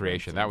the Franco room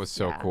recreation. That scenes. was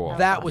so Yeah, cool.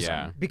 That was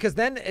Yeah. because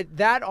then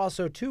that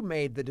also too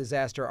made the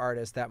disaster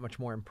artist that much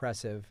more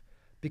impressive,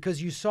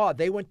 because you saw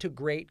they went to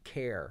great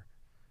care.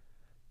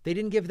 They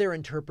didn't give their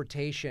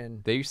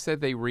interpretation. They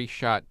said they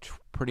reshot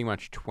pretty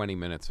much 20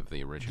 minutes of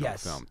the original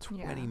Yes. film.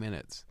 20 Yeah.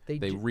 minutes. They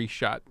They do-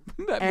 reshot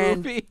that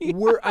And movie.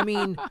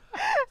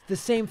 the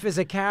same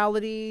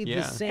physicality, Yeah.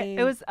 the same.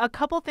 It was a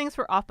couple things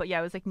were off, but yeah,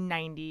 it was like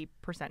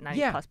 90%, 90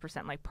 Yeah. plus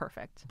percent, like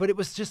perfect. But it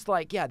was just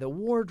like, the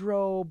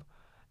wardrobe,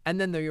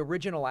 and then the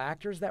original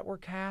actors that were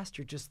cast.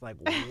 You're just like,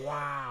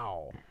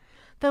 wow.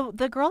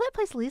 The girl that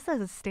plays Lisa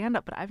is a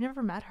stand-up, but I've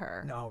never met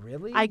her. No,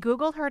 really? I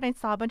Googled her and I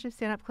saw a bunch of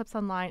stand-up clips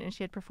online, and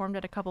she had performed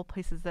at a couple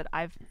places that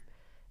I've,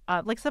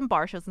 like some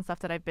bar shows and stuff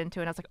that I've been to,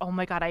 and I was like, oh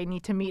my God, I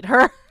need to meet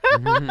her.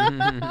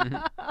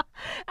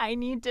 I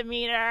need to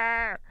meet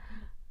her.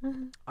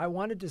 I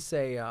wanted to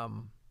say,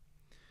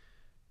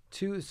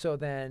 too. So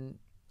then,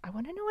 I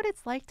want to know what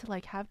it's like to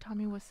like have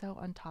Tommy Wiseau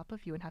on top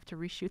of you and have to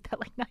reshoot that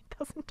like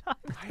 9,000 times.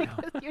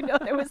 Because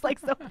there was like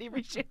so many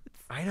reshoots.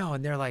 I know,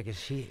 and they're like, is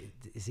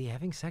he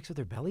having sex with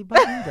her belly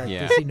button? Like,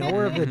 Yeah. Does he know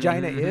where her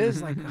vagina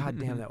is? Like, God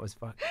damn, that was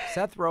fun.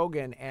 Seth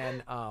Rogen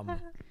and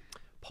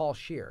Paul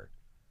Scheer,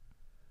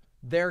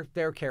 their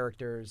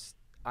characters,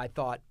 I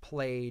thought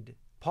played.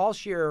 Paul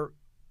Scheer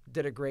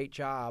did a great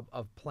job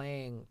of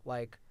playing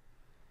like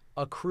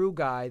a crew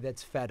guy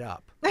that's fed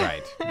up.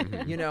 Right.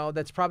 Mhm.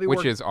 That's probably Which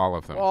worked- is all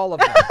of them. all of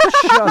them,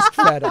 just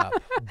fed up,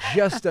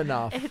 just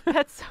enough.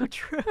 That's so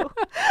true.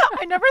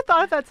 I never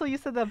thought of that till you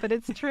said that, but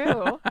it's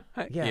true.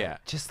 Yeah.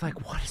 Just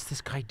like, what is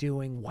this guy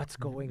doing? What's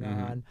going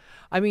on?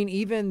 I mean,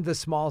 even the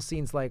small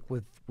scenes like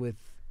with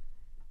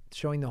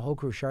showing the whole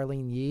crew,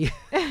 Charlene Yee.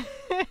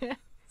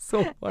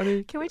 So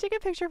funny. Can we take a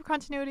picture of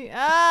continuity?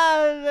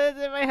 That's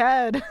in my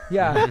head.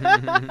 Yeah.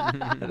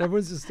 And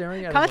everyone's just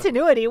staring at him.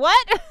 Continuity?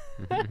 What?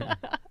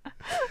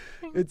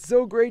 It's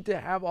so great to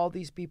have all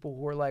these people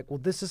who are like, well,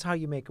 this is how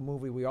you make a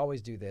movie. We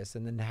always do this.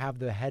 And then to have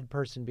the head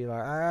person be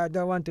like, I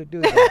don't want to do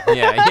that.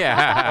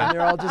 Yeah. And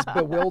they're all just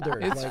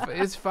bewildered.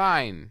 It's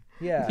fine.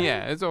 Yeah.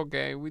 Yeah, it's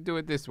okay. We do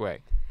it this way.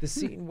 The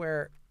scene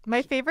where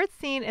My favorite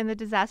scene in The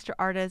Disaster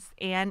Artist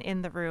and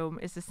in The Room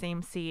is the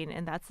same scene,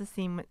 and that's the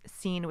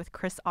scene with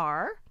Chris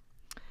R.,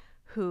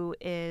 who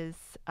is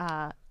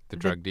The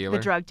drug dealer?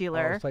 The drug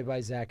dealer. played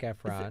by Zac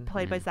Efron.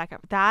 Played by Zac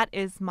Efron. That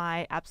is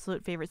my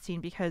absolute favorite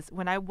scene, because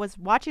when I was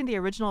watching the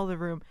original of The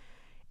Room,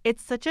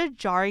 it's such a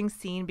jarring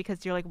scene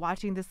because you're like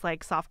watching this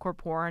like softcore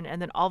porn,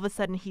 and then all of a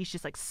sudden he's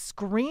just like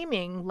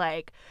screaming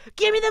like,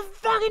 "Give me the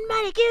fucking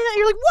money! Give me that!"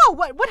 You're like,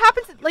 "Whoa! What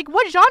happens? Like,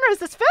 what genre is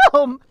this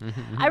film?"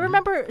 I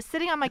remember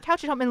sitting on my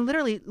couch at home and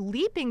literally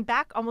leaping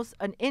back almost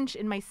an inch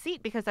in my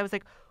seat because I was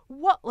like,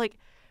 "What? Like,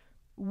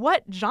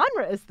 what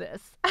genre is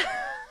this?"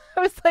 I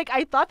was like,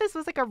 I thought this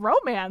was like a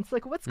romance.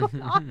 Like, what's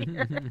going on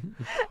here?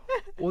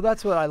 Well,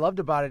 that's what I loved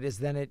about it, is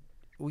then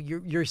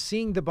you're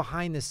seeing the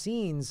behind the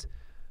scenes.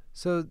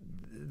 So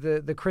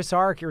the Chris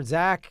Ark or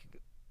Zac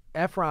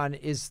Efron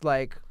is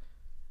like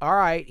all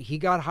right, he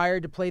got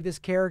hired to play this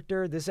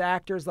character. This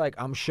actor's like,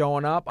 I'm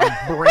showing up.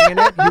 I'm bringing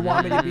it. You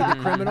want me to be the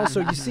criminal? So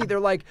you see they're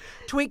like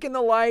tweaking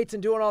the lights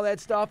and doing all that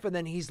stuff. And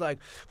then he's like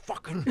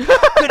fucking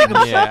getting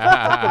himself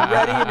fucking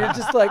ready. And you're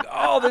just like,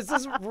 oh, this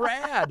is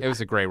rad. It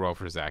was a great role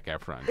for Zac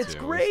Efron, too. It's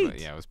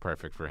great. It was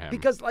perfect for him.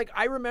 Because like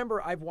I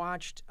remember I've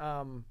watched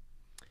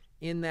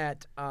in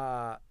that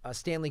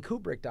Stanley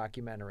Kubrick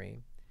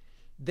documentary,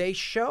 they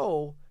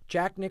show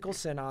Jack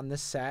Nicholson on the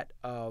set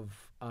of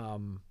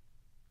The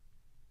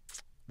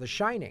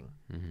Shining,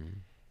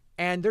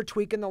 and they're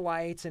tweaking the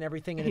lights and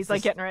everything. And he's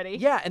like getting ready.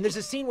 Yeah, and there's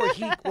a scene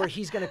where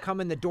he's going to come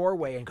in the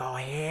doorway and go,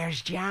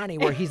 "Here's Johnny,"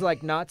 where he's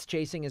like nuts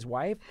chasing his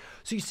wife.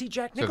 So you see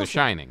Jack Nicholson. So The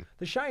Shining.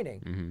 The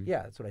Shining.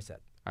 Yeah, that's what I said.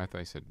 I thought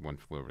you said One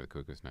Flew Over the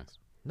Cuckoo's Nest.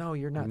 No,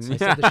 you're nuts. I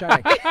said The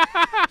Shining.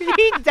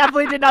 He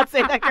definitely did not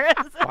say that, Chris.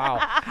 Wow.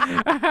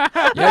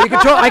 Yeah,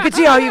 I could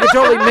see how you could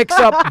totally mix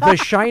up The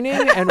Shining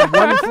and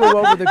One Flew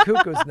Over the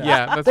Cuckoo's Nest.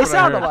 Yeah, that's they what I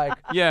sound heard. alike.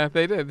 Yeah,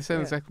 they did. They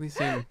sound exactly the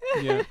same.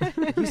 Yeah.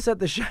 You said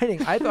The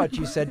Shining. I thought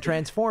you said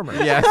Transformers.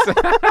 Yes.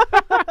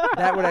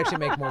 That would actually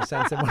make more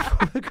sense than One Flew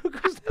Over the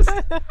Cuckoo's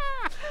Nest.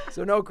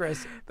 So no,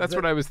 Chris. That's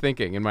what I was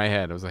thinking in my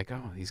head. I was like,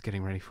 oh, he's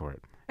getting ready for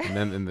it. And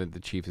then the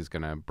chief is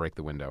going to break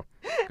the window.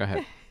 Go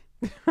ahead.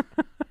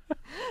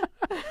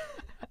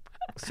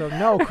 So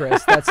no,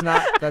 Chris, that's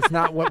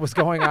not what was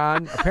going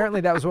on. Apparently,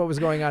 that was what was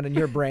going on in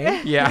your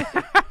brain. Yeah.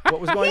 What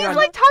was going He's on?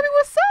 like Tommy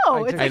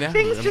Wiseau. It's I like know.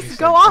 things I'm just like,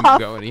 go keep off.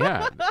 going.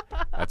 Yeah.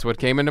 That's what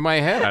came into my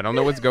head. I don't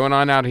know what's going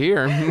on out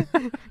here.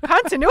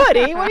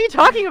 Continuity? What are you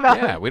talking about?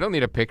 Yeah, we don't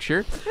need a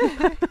picture.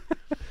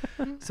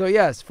 So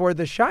yes, for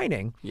The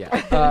Shining,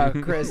 Yeah.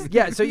 Chris.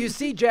 Yeah. So you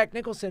see Jack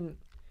Nicholson,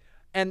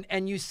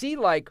 and you see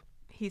like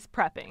He's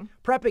prepping.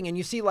 and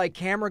you see like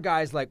camera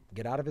guys like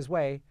get out of his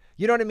way.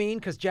 You know what I mean?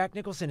 Because Jack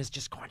Nicholson is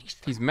just going.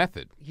 He's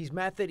method. He's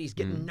method. He's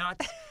getting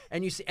nuts,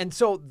 and you see, and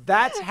so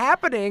that's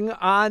happening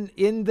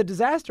in the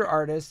Disaster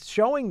Artist.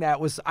 Showing that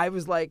I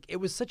was like, it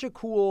was such a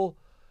cool.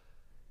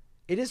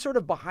 It is sort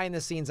of behind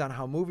the scenes on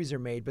how movies are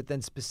made, but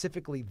then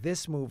specifically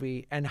this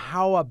movie and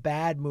how a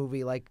bad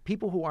movie, like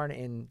people who aren't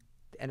in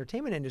the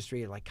entertainment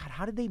industry, are like, God,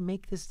 how did they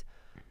make this?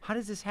 How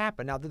does this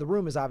happen? Now, The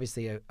Room is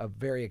obviously a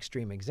very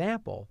extreme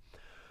example,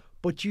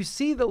 but you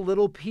see the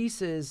little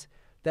pieces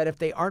that if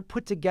they aren't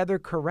put together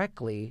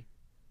correctly,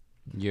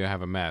 You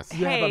have a mess.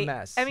 you have a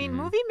mess. I mean,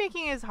 movie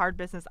making is hard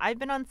business. I've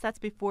been on sets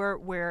before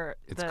where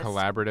It's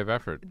collaborative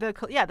effort.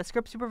 the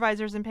script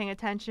supervisor isn't paying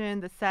attention,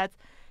 the sets,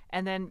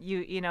 and then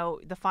you know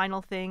the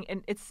final thing,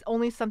 and it's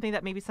only something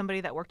that maybe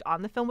somebody that worked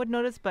on the film would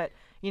notice. But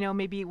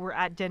maybe we're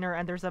at dinner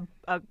and there's a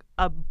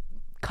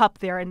cup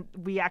there and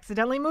we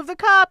accidentally move the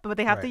cup, but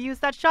they have to use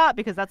that shot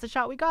because that's the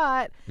shot we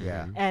got.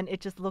 Yeah. And it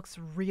just looks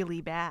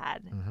really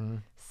bad. Mm-hmm.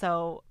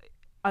 So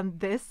on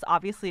this,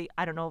 obviously,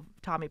 I don't know if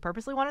Tommy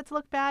purposely wanted to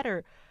look bad,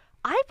 or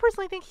I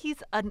personally think he's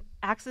an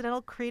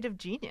accidental creative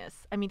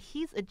genius. I mean,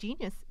 he's a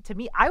genius to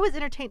me. I was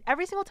entertained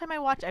every single time I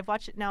watch. I've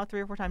watched it now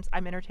 3 or 4 times.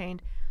 I'm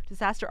entertained.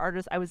 Disaster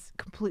Artist, I was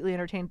completely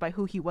entertained by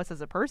who he was as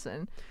a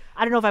person.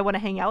 I don't know if I want to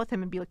hang out with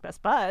him and be like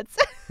best buds.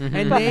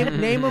 And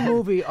name a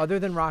movie other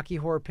than Rocky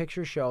Horror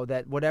Picture Show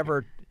that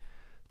whatever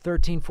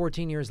 13,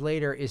 14 years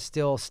later is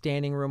still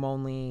standing room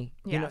only,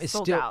 is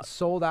sold still out.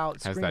 sold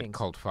out Has screenings. that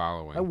cult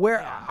following.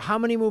 How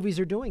many movies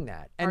are doing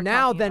that? And Are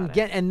now talking then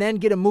about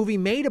get a movie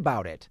made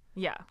about it.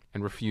 Yeah.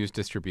 And refuse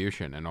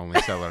distribution and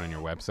only sell it on your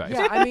website.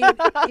 Yeah, I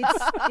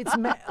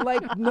mean,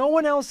 like no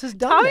one else has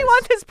done Tommy this,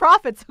 wants his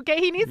profits, okay?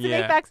 He needs to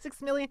Yeah. make back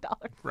 $6 million.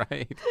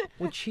 Right.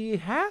 which he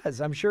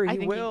has. I'm sure I he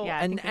think will.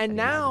 I think he And said he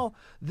now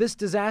this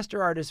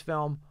Disaster Artist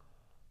film,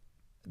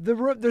 the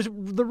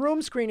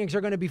room screenings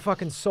are going to be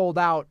fucking sold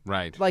out.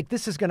 Right. Like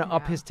this is going to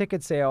up Yeah. his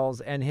ticket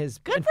sales and his.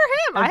 Good and- for him.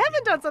 I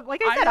haven't done something,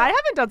 like I said, know. I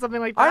haven't done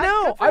something like that. I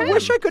know. Good for I him.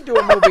 wish I could do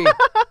a movie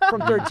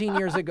from 13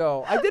 years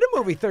ago. I did a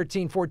movie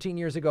 13, 14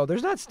 years ago.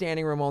 There's not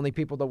standing room only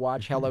people to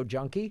watch Hello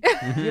Junkie.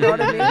 You know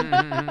what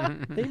I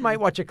mean? They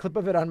might watch a clip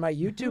of it on my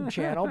YouTube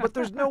channel, but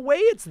there's no way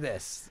it's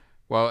this.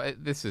 Well,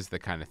 this is the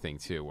kind of thing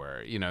too,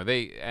 where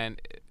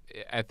and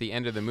at the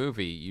end of the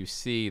movie, you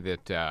see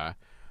that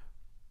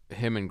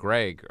him and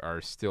Greg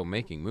are still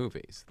making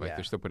movies. Like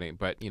they're still putting,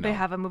 but They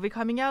have a movie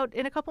coming out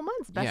in a couple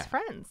months, Best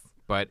Friends.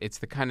 But it's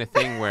the kind of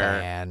thing where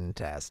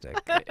Fantastic.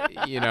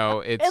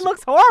 it's It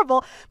looks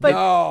horrible, but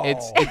No.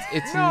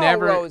 it's No,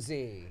 never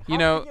Rosie.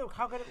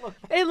 How could it look?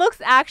 it looks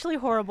actually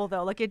horrible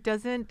though. Like it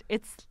doesn't.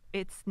 It's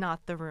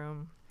not The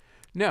Room.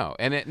 No,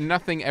 and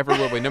nothing ever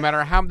will be. No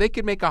matter how they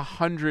could make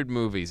 100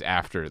 movies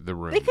after The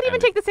Room. They could even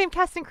and take the same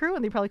cast and crew,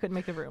 and they probably couldn't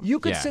make The Room. You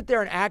could Yeah. sit there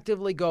and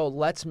actively go,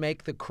 let's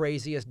make the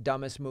craziest,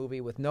 dumbest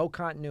movie with no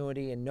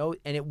continuity and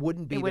it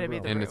wouldn't be It The wouldn't be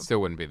Room. The and Room. it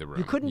still wouldn't be The Room.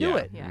 You couldn't do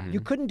it. Yeah. You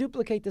couldn't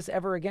duplicate this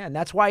ever again.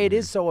 That's why it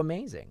is so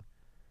amazing.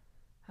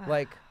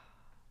 Like,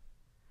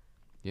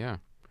 Yeah.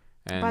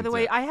 And, By the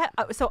way, I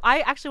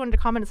actually wanted to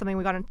comment on something.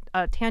 We got on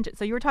a tangent.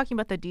 So you were talking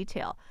about the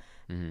detail.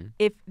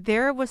 if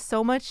there was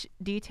so much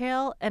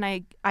detail, and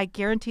I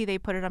guarantee they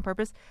put it on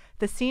purpose,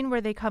 the scene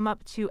where they come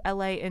up to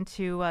L.A.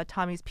 into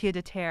Tommy's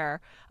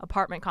pied-à-terre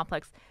apartment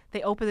complex,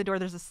 they open the door,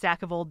 there's a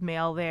stack of old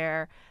mail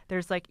there.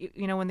 There's like,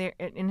 when they're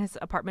in his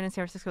apartment in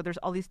San Francisco, there's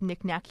all these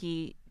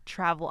knick-knacky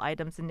travel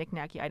items and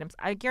knick-knacky items.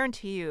 I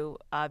guarantee you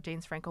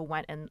James Franco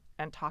went and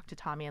talked to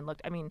Tommy and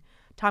looked. I mean,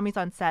 Tommy's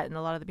on set and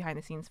a lot of the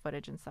behind-the-scenes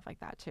footage and stuff like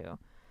that too.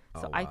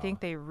 So I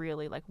think they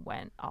really like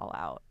went all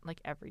out, like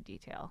every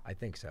detail. I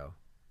think so.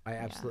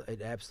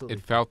 It absolutely.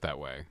 It felt that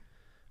way.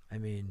 I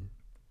mean,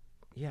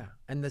 yeah.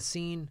 And the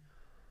scene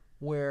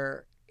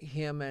where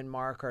him and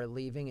Mark are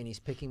leaving and he's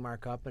picking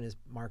Mark up and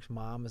Mark's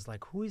mom is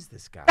like, who is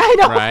this guy? I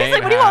know. Right? He's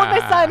like, what do you want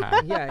with my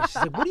son? Yeah. She's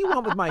like, what do you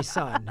want with my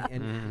son?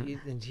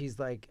 And he's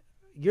like,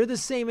 you're the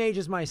same age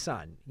as my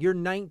son. You're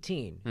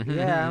 19.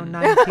 Yeah, I'm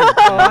 19.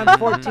 Oh, I'm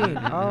 14.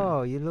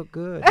 Oh, you look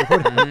good.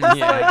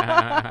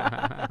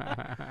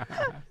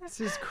 This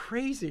is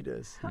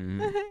craziness.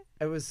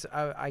 It was.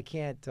 I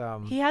can't.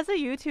 He has a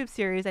YouTube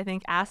series, I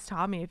think. Ask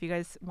Tommy if you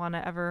guys want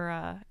to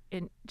ever,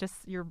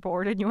 you're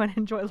bored and you want to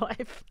enjoy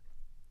life.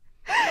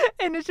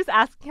 And it's just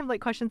asking him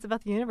like questions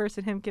about the universe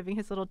and him giving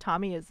his little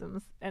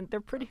Tommyisms, and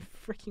they're pretty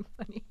freaking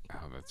funny.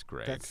 Oh, that's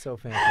great. That's so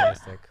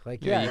fantastic.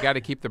 Like, you got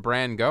to keep the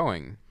brand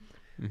going.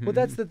 Well,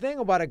 that's the thing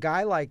about a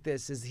guy like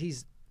this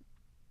is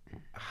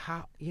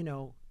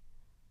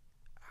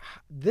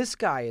this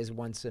guy is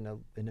once in a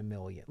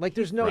million. Like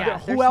there's no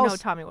who else? No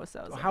Tommy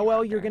Wiseau's. How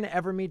well you're going to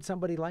ever meet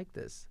somebody like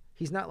this?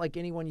 He's not like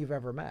anyone you've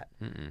ever met.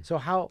 So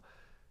how?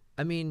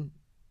 I mean,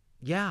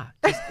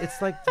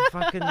 it's like the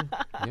fucking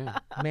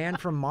man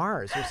from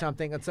Mars or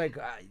something. It's like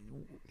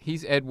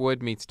he's Ed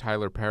Wood meets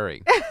Tyler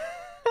Perry.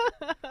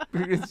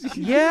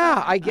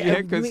 I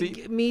get because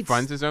he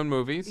funds his own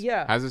movies,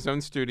 has his own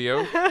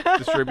studio,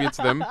 distributes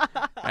them,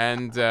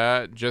 and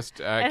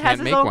just and can't has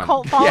his make own one.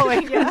 cult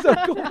following.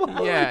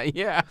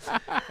 Yeah.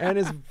 And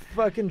his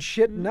fucking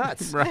shit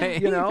nuts,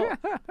 right?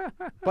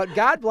 But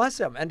God bless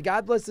him, and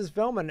God bless his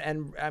film,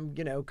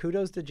 and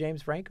kudos to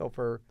James Franco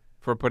for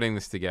putting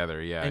this together,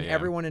 and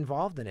everyone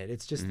involved in it.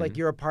 It's just like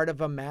you're a part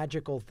of a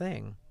magical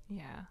thing.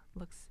 Yeah,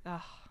 looks.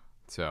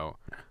 So.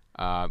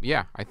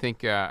 I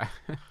think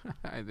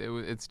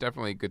it's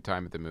definitely a good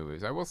time at the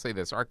movies. I will say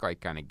this, ArcLight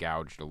kind of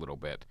gouged a little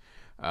bit,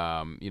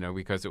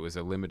 because it was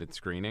a limited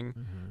screening,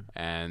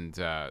 and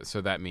so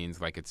that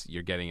means like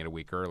you're getting it a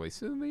week early,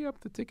 so they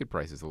upped the ticket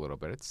prices a little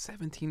bit. It's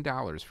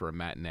 $17 for a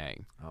matinee.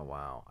 Oh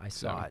wow! I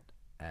saw it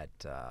at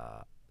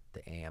the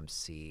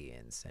AMC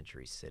in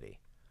Century City.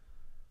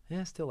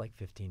 Yeah, still like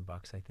 $15,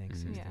 I think,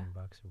 $16 or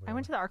whatever. I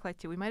went to the ArcLight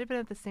too. We might have been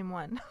at the same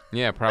one.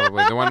 Yeah,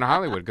 probably the one in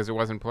Hollywood because it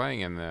wasn't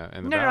playing in the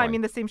No, I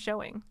mean the same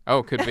showing.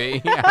 Oh, could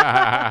be.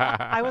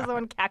 I was the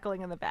one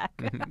cackling in the back.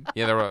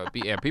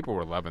 People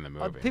were loving the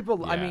movie.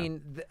 I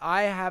mean,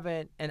 I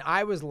haven't, and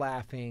I was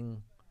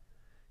laughing.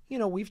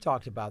 We've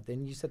talked about,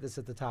 and you said this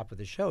at the top of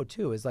the show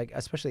too, is like,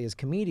 especially as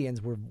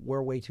comedians,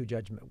 we're way too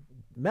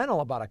judgmental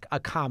about a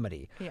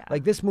comedy. Yeah.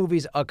 Like this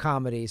movie's a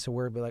comedy, so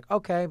we're like,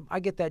 okay, I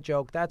get that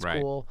joke, that's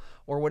cool,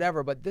 or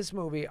whatever. But this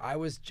movie, I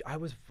was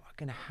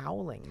fucking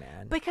howling,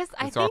 man. Because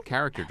it's all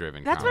character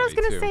driven. That's what I was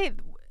gonna say.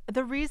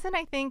 The reason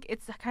I think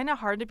it's kind of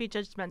hard to be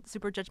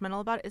super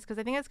judgmental about it is because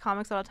I think as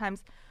comics, a lot of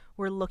times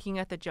we're looking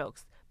at the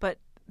jokes, but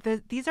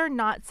these are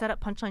not set up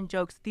punchline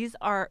jokes. These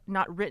are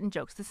not written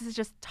jokes. This is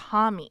just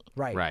Tommy.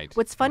 Right.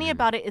 What's funny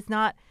about it is it's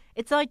not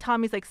like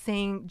Tommy's like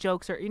saying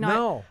jokes or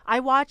No. I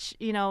watch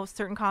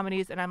certain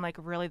comedies and I'm like,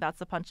 really, that's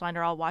the punchline,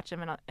 or I'll watch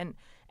them and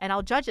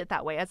I'll judge it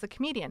that way as a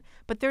comedian.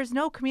 But there's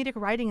no comedic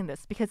writing in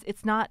this because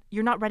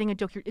you're not writing a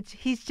joke.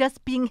 He's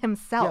just being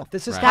himself. Yeah,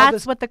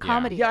 that's what the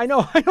comedy is. Yeah, I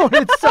know. I know.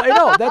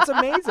 That's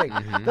amazing.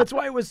 That's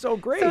why it was so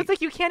great. So it's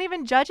like you can't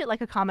even judge it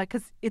like a comic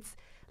because it's.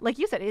 Like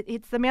you said,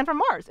 it's the man from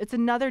Mars. It's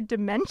another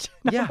dimension.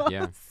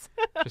 Yeah.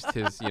 Just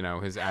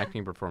his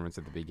acting performance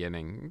at the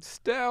beginning,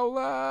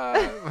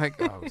 Stella, like,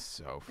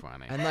 so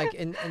funny. And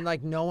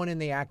like no one in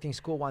the acting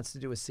school wants to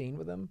do a scene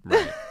with him.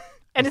 Right.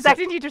 And his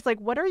acting teacher's like,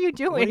 "What are you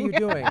doing? What are you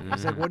doing?"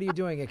 He's like, "What are you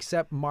doing?"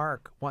 Except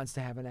Mark wants to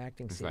have an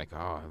acting scene. He's like,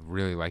 "Oh, I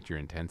really liked your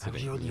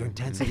intensity. Your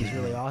intensity is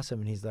really awesome."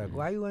 And he's like,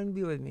 "Why you want to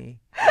be with me?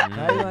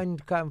 Why you want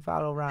to come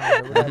follow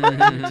around?" Or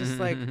whatever. And just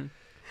like,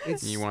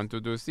 you want to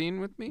do a scene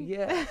with me?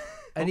 Yeah.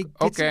 And he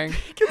gets him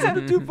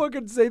to do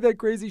fucking say that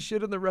crazy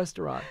shit in the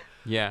restaurant.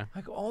 Yeah.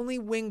 Like only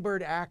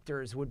wingbird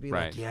actors would be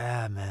like,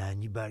 yeah,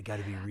 man, you got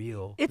to be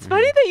real. It's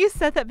funny that you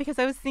said that because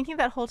I was thinking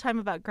that whole time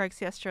about Greg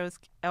Siestro's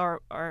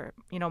or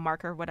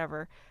Mark or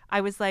whatever.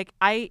 I was like,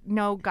 I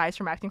know guys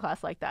from acting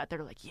class like that.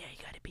 They're like, yeah, you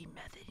got to be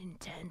method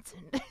intense.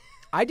 And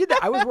I did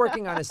that. I was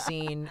working on a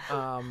scene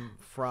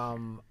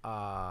from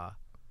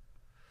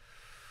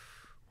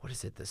what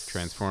is it?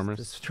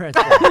 Transformers?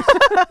 Transformers.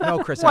 No,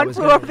 Chris, I was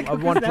One Flew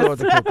Over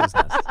the Cuckoo's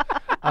Nest.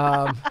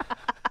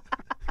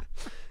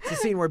 It's a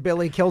scene where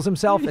Billy kills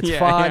himself. It's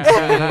fun. Scene.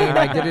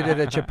 I did it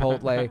at a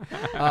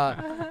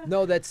Chipotle.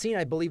 No, that scene,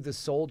 I believe the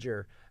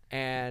soldier.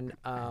 And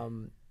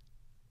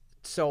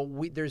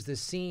so there's this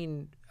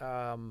scene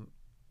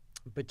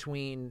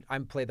between I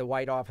play the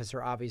white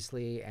officer,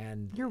 obviously,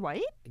 and You're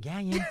white?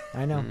 yeah,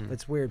 I know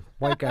it's weird.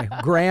 White guy,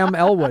 Graham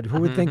Elwood.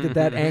 Who would think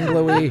that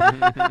Anglo-y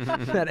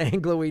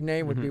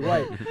name would be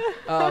white?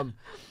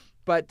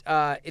 But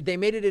they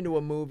made it into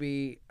a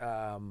movie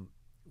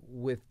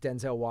with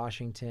Denzel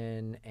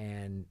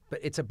Washington, but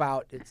it's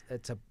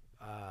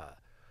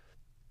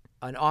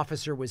an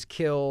officer was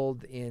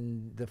killed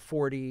in the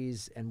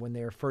 40s, and when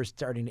they were first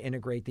starting to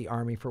integrate the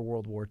Army for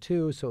World War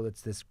II. So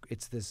it's this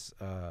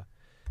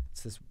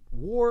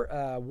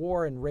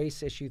war and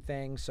race issue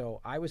thing.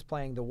 So I was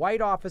playing the white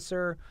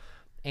officer,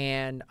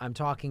 and I'm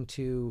talking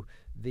to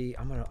the.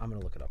 I'm gonna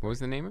look it up. What was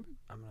the name of it?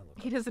 I'm gonna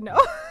look. He doesn't know.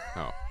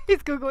 Oh. He's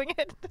Googling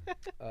it.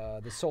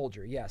 The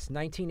soldier. Yes,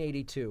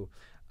 1982.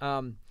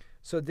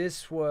 So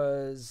this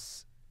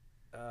was.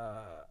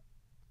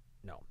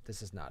 No,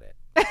 this is not it.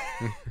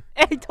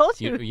 I told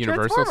you.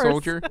 Universal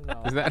Soldier?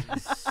 No. Is that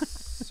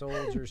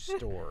Soldier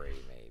Story?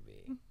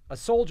 Maybe a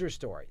Soldier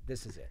Story.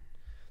 This is it.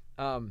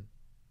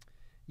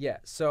 Yeah.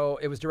 So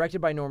it was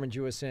directed by Norman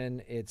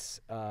Jewison.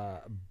 It's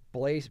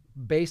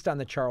based on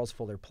the Charles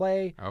Fuller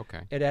play.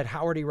 Okay. It had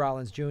Howard E.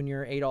 Rollins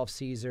Jr., Adolph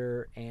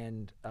Caesar,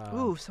 and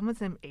Ooh, someone's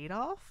named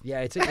Adolf?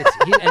 yeah,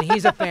 and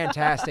he's a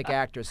fantastic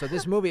actor. So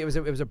this movie, it was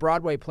a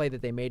Broadway play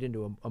that they made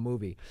into a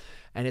movie,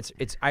 and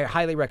it's I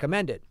highly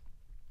recommend it.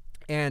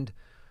 And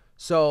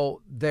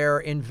so they're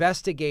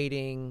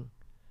investigating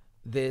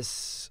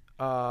this.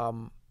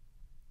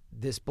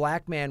 This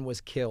black man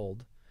was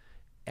killed,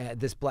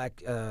 this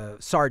black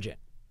sergeant,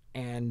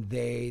 and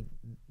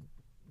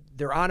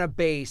they're on a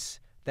base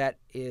that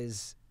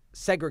is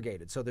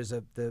segregated. So there's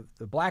the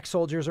black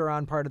soldiers are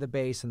on part of the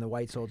base and the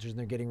white soldiers, and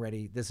they're getting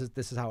ready. This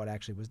is how it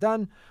actually was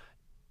done.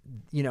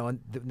 You know, and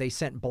they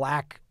sent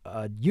black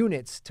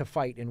units to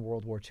fight in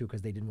World War II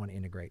because they didn't want to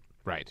integrate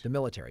the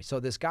military. So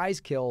this guy's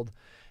killed,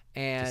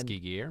 and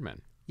Tuskegee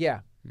Airmen.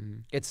 Yeah,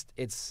 it's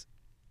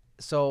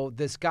so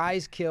this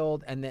guy's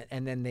killed, and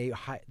then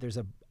there's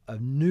a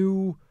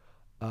new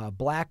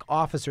black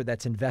officer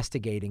that's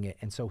investigating it,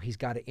 and so he's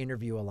got to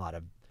interview a lot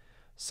of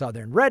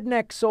Southern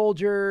redneck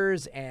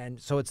soldiers,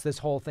 and so it's this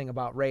whole thing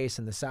about race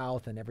in the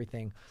South and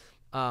everything.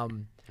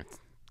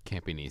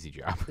 Can't be an easy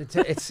job.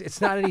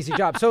 It's not an easy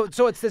job.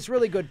 So it's this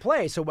really good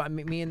play. So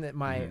me and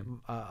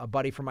a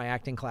buddy from my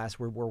acting class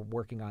we're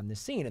working on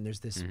this scene, and there's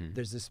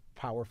this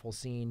powerful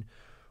scene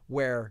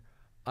where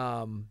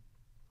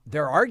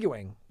they're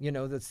arguing. You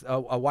know, that's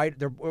a white.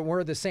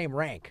 We're the same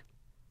rank.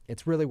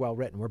 It's really well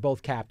written. We're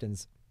both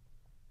captains,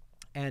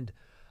 and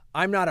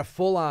I'm not a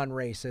full-on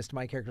racist.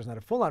 My character's not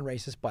a full-on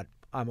racist, but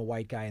I'm a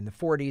white guy in the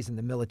 40s in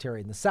the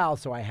military in the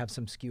South, so I have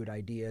some skewed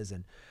ideas.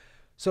 And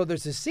so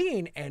there's a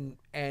scene, and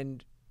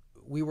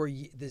we were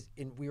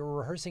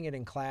rehearsing it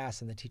in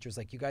class, and the teacher's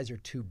like, "You guys are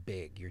too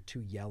big. You're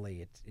too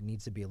yelly. It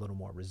needs to be a little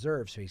more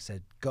reserved." So he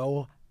said,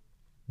 "Go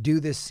do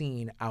this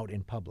scene out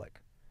in public."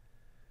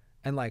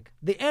 And like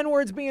the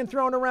N-word's being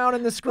thrown around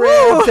in the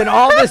script and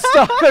all this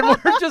stuff, and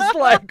we're just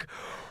like,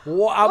 I'm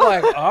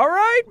like, all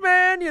right,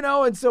 man, you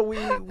know. And so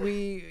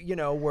we you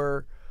know,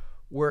 we're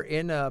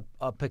in a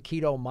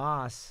Paquito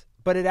Mas,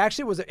 but it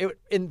actually was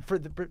for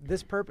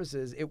this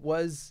purposes, it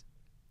was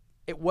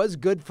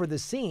good for the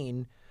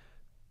scene,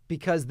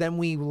 because then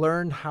we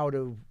learned how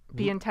to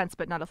be intense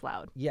but not as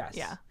loud. Yes.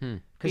 Yeah.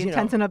 Be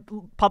intense in a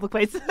public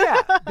place.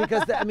 Yeah,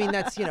 because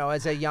that's, you know,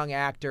 as a young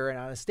actor and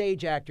on a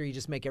stage actor, you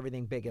just make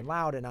everything big and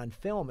loud, and on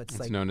film it's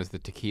like known as the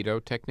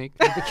taquito technique.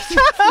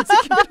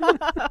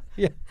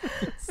 Yeah.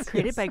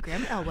 Created by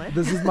Graham Elwood.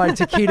 This is my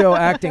taquito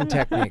acting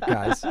technique,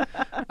 guys,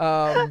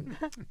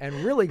 and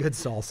really good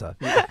salsa.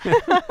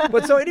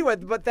 But so anyway,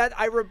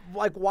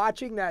 like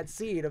watching that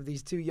scene of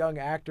these two young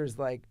actors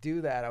like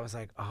do that. I was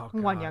like, oh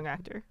God. One young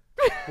actor.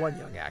 One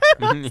young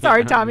actor.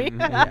 Sorry, Tommy.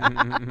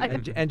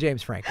 And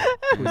James Franco,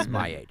 who's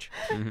my age,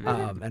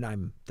 and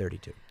I'm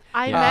 32.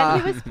 I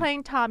meant he was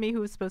playing Tommy, who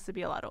was supposed to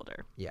be a lot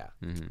older. Yeah.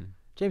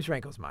 James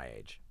Franco's my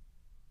age.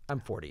 I'm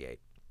 48.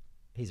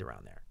 He's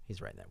around there.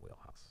 He's right in that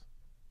wheelhouse.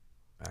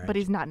 All right. But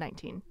he's not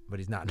 19. But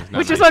he's not.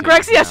 Which is what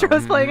Greg Siestra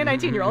was playing a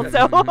 19-year-old.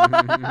 So.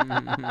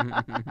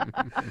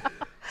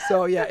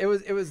 So yeah, it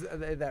was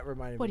that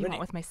reminded me. What do you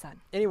want with my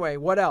son? Anyway,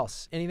 what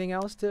else? Anything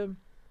else to?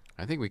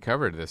 I think we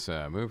covered this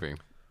movie.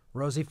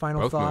 Rosie,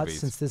 final Both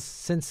thoughts.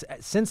 movies.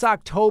 Since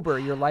October,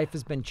 your life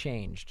has been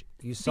changed.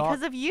 You saw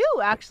because of you,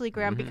 actually,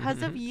 Graham.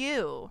 Because of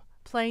you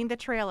playing the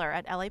trailer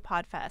at LA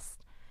Podfest,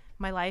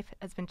 my life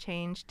has been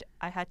changed.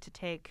 I had to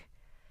take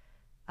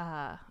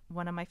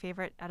one of my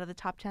favorite out of the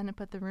top 10 and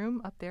put The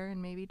Room up there,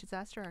 and maybe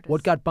Disaster Artist.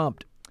 What got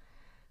bumped?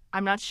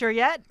 I'm not sure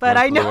yet, but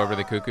One I know. Flew Over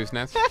the Cuckoo's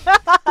Nest.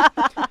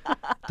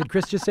 Did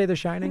Chris just say The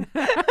Shining?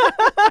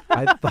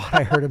 I thought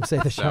I heard him say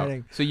The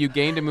Shining. So you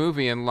gained a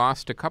movie and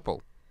lost a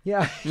couple.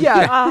 Yeah.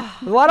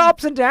 A lot of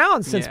ups and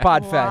downs since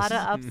Podfest. A lot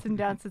of ups and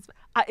downs since.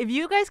 If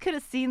you guys could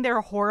have seen their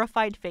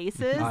horrified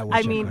faces,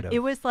 I mean, it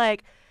was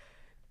like,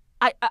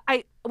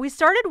 we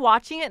started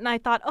watching it, and I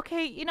thought,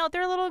 okay, you know,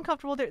 they're a little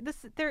uncomfortable.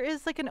 There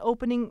is like an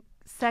opening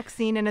sex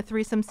scene and a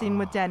threesome scene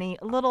with Denny.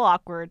 A little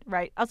awkward,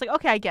 right? I was like,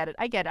 okay, I get it.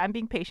 I'm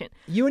being patient.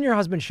 You and your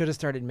husband should have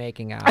started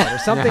making out or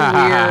something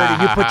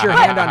weird. You put your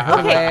hand on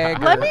her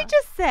leg. Let me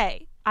just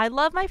say, I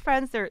love my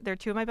friends. They're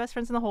two of my best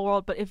friends in the whole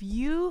world. But if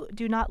you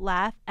do not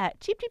laugh at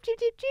cheep, cheep, cheep,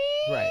 cheep, cheep,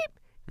 Right.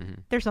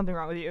 there's something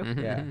wrong with you.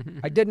 Yeah.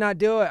 I did not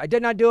do it. I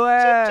did not do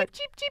it.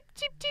 Cheep, cheep,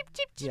 cheep, cheep,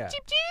 cheep, cheep, Yeah.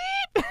 cheep, cheep.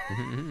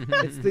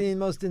 It's the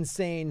most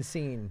insane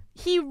scene.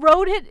 He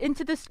wrote it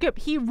into the script.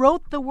 He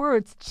wrote the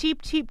words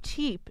cheap, cheap,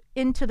 cheap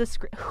into the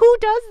script. Who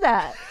does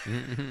that?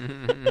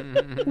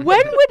 When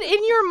would,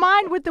 in your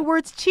mind, would the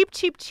words cheap,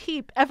 cheap,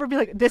 cheap ever be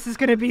like, this is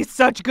going to be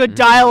such good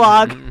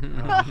dialogue?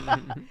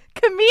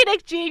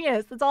 Comedic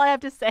genius. That's all I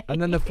have to say.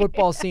 And then the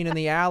football scene in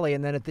the alley,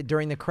 and then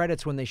during the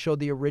credits when they showed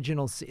the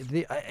original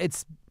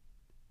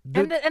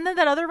And then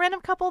that other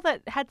random couple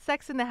that had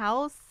sex in the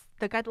house,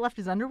 the guy that left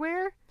his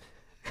underwear.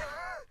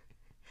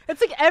 It's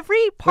like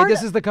every part. Wait,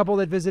 this is the couple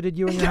that visited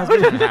you and your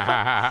husband?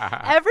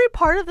 Every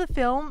part of the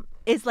film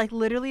is like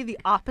literally the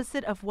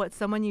opposite of what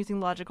someone using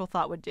logical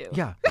thought would do.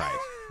 Yeah. Right.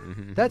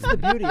 That's the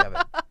beauty of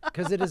it,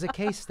 because it is a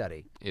case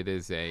study. It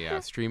is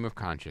a stream of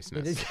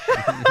consciousness.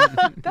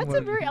 That's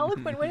a very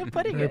eloquent way of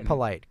putting Very it.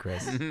 polite,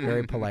 Chris.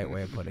 Very polite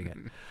way of putting it.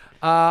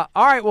 All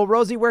right. Well,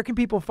 Rosie, where can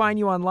people find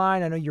you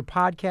online? I know your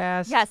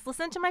podcast. Yes,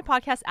 listen to my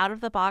podcast, Out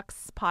of the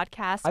Box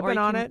podcast. I've or been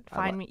you on can it.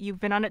 Find me. You've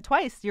been on it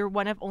twice. You're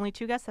one of only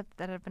 2 guests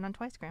that have been on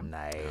twice, Graham.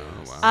 Nice.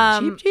 Oh, wow.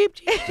 Cheap, cheap,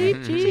 cheap,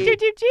 cheap, cheap. Cheep,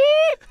 cheep,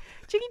 cheep.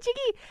 Cheeky,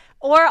 cheeky.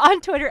 Or on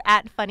Twitter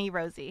at Funny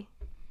Rosie.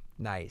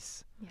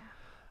 Nice.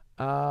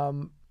 Yeah.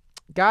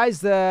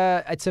 Guys,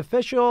 it's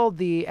official.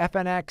 The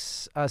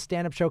FNX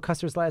stand-up show,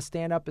 Custer's Last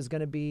Stand-Up, is going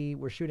to be.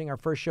 We're shooting our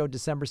first show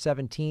December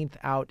 17th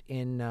out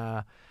in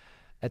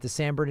at the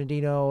San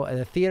Bernardino,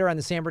 the theater on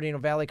the San Bernardino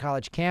Valley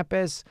College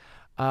campus.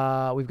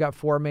 We've got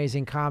 4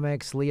 amazing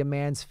comics: Leah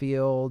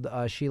Mansfield,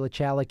 Sheila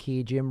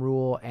Chalaki, Jim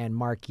Rule, and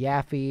Mark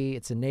Yaffe.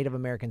 It's a Native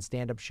American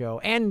stand-up show,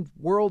 and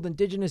world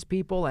indigenous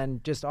people,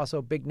 and just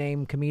also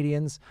big-name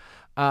comedians.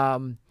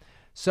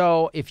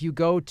 So if you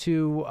go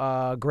to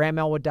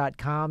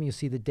grahamelwood.com, you'll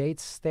see the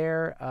dates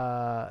there.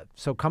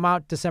 So come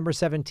out December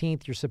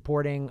 17th. You're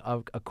supporting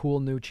a cool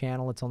new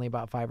channel. It's only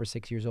about 5 or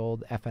 6 years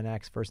old,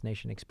 FNX, First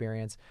Nation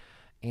Experience.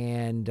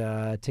 And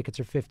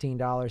tickets are $15,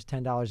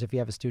 $10 if you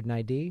have a student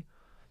ID.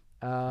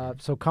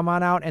 So come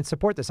on out and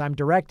support this. I'm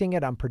directing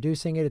it. I'm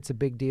producing it. It's a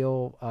big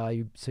deal.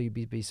 So you'd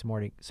be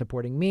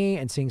supporting me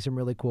and seeing some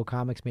really cool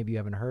comics maybe you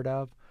haven't heard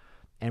of.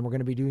 And we're going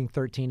to be doing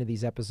 13 of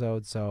these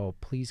episodes, so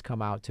please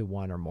come out to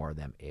 1 or more of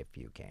them if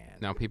you can.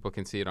 Now people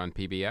can see it on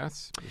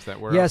PBS? Is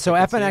that where? Yeah, else so they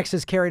can see FNX it?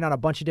 is carried on a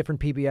bunch of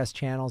different PBS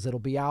channels. It'll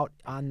be out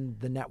on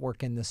the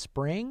network in the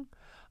spring.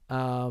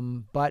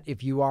 But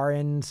if you are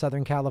in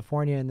Southern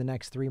California in the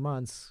next 3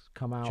 months,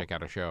 come out. Check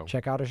out a show.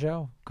 Check out a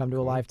show. Come to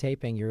a live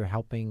taping. You're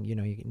helping, you're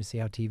getting to see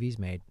how TV's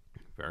made.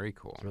 Very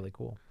cool. It's really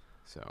cool.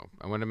 So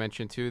I want to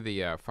mention, too,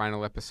 the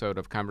final episode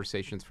of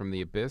Conversations from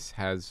the Abyss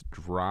has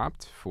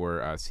dropped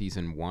for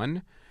Season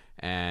 1.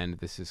 And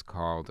this is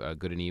called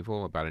Good and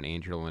Evil, about an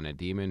angel and a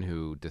demon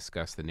who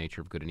discuss the nature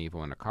of good and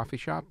evil in a coffee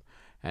shop.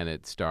 And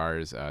it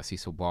stars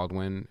Cecil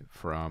Baldwin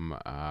from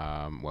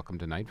Welcome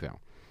to Night Vale.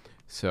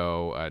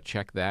 So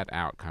check that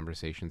out,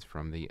 Conversations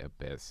from the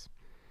Abyss.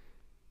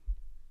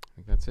 I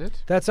think that's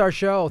it. That's our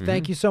show.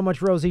 Thank you so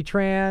much, Rosie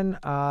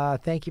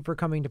Tran. Thank you for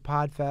coming to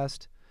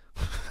Podfest.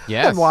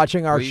 Yes. And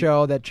watching our please.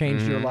 show that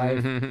changed your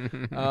life.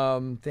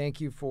 Thank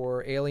you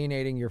for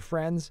alienating your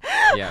friends.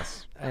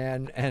 Yes.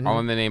 And All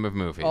in the name of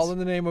movies. all in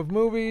the name of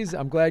movies.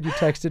 I'm glad you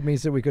texted me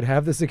so we could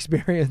have this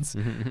experience.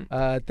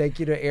 Thank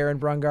you to Aaron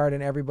Brungardt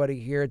and everybody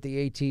here at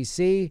the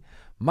ATC.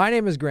 My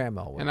name is Graham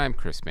Elwood. And I'm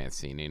Chris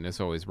Mancini. And as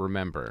always,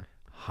 remember,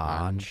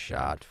 Han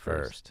shot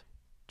first.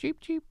 Cheep,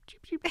 cheep,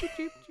 cheep, cheep, cheep,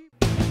 cheep, cheep.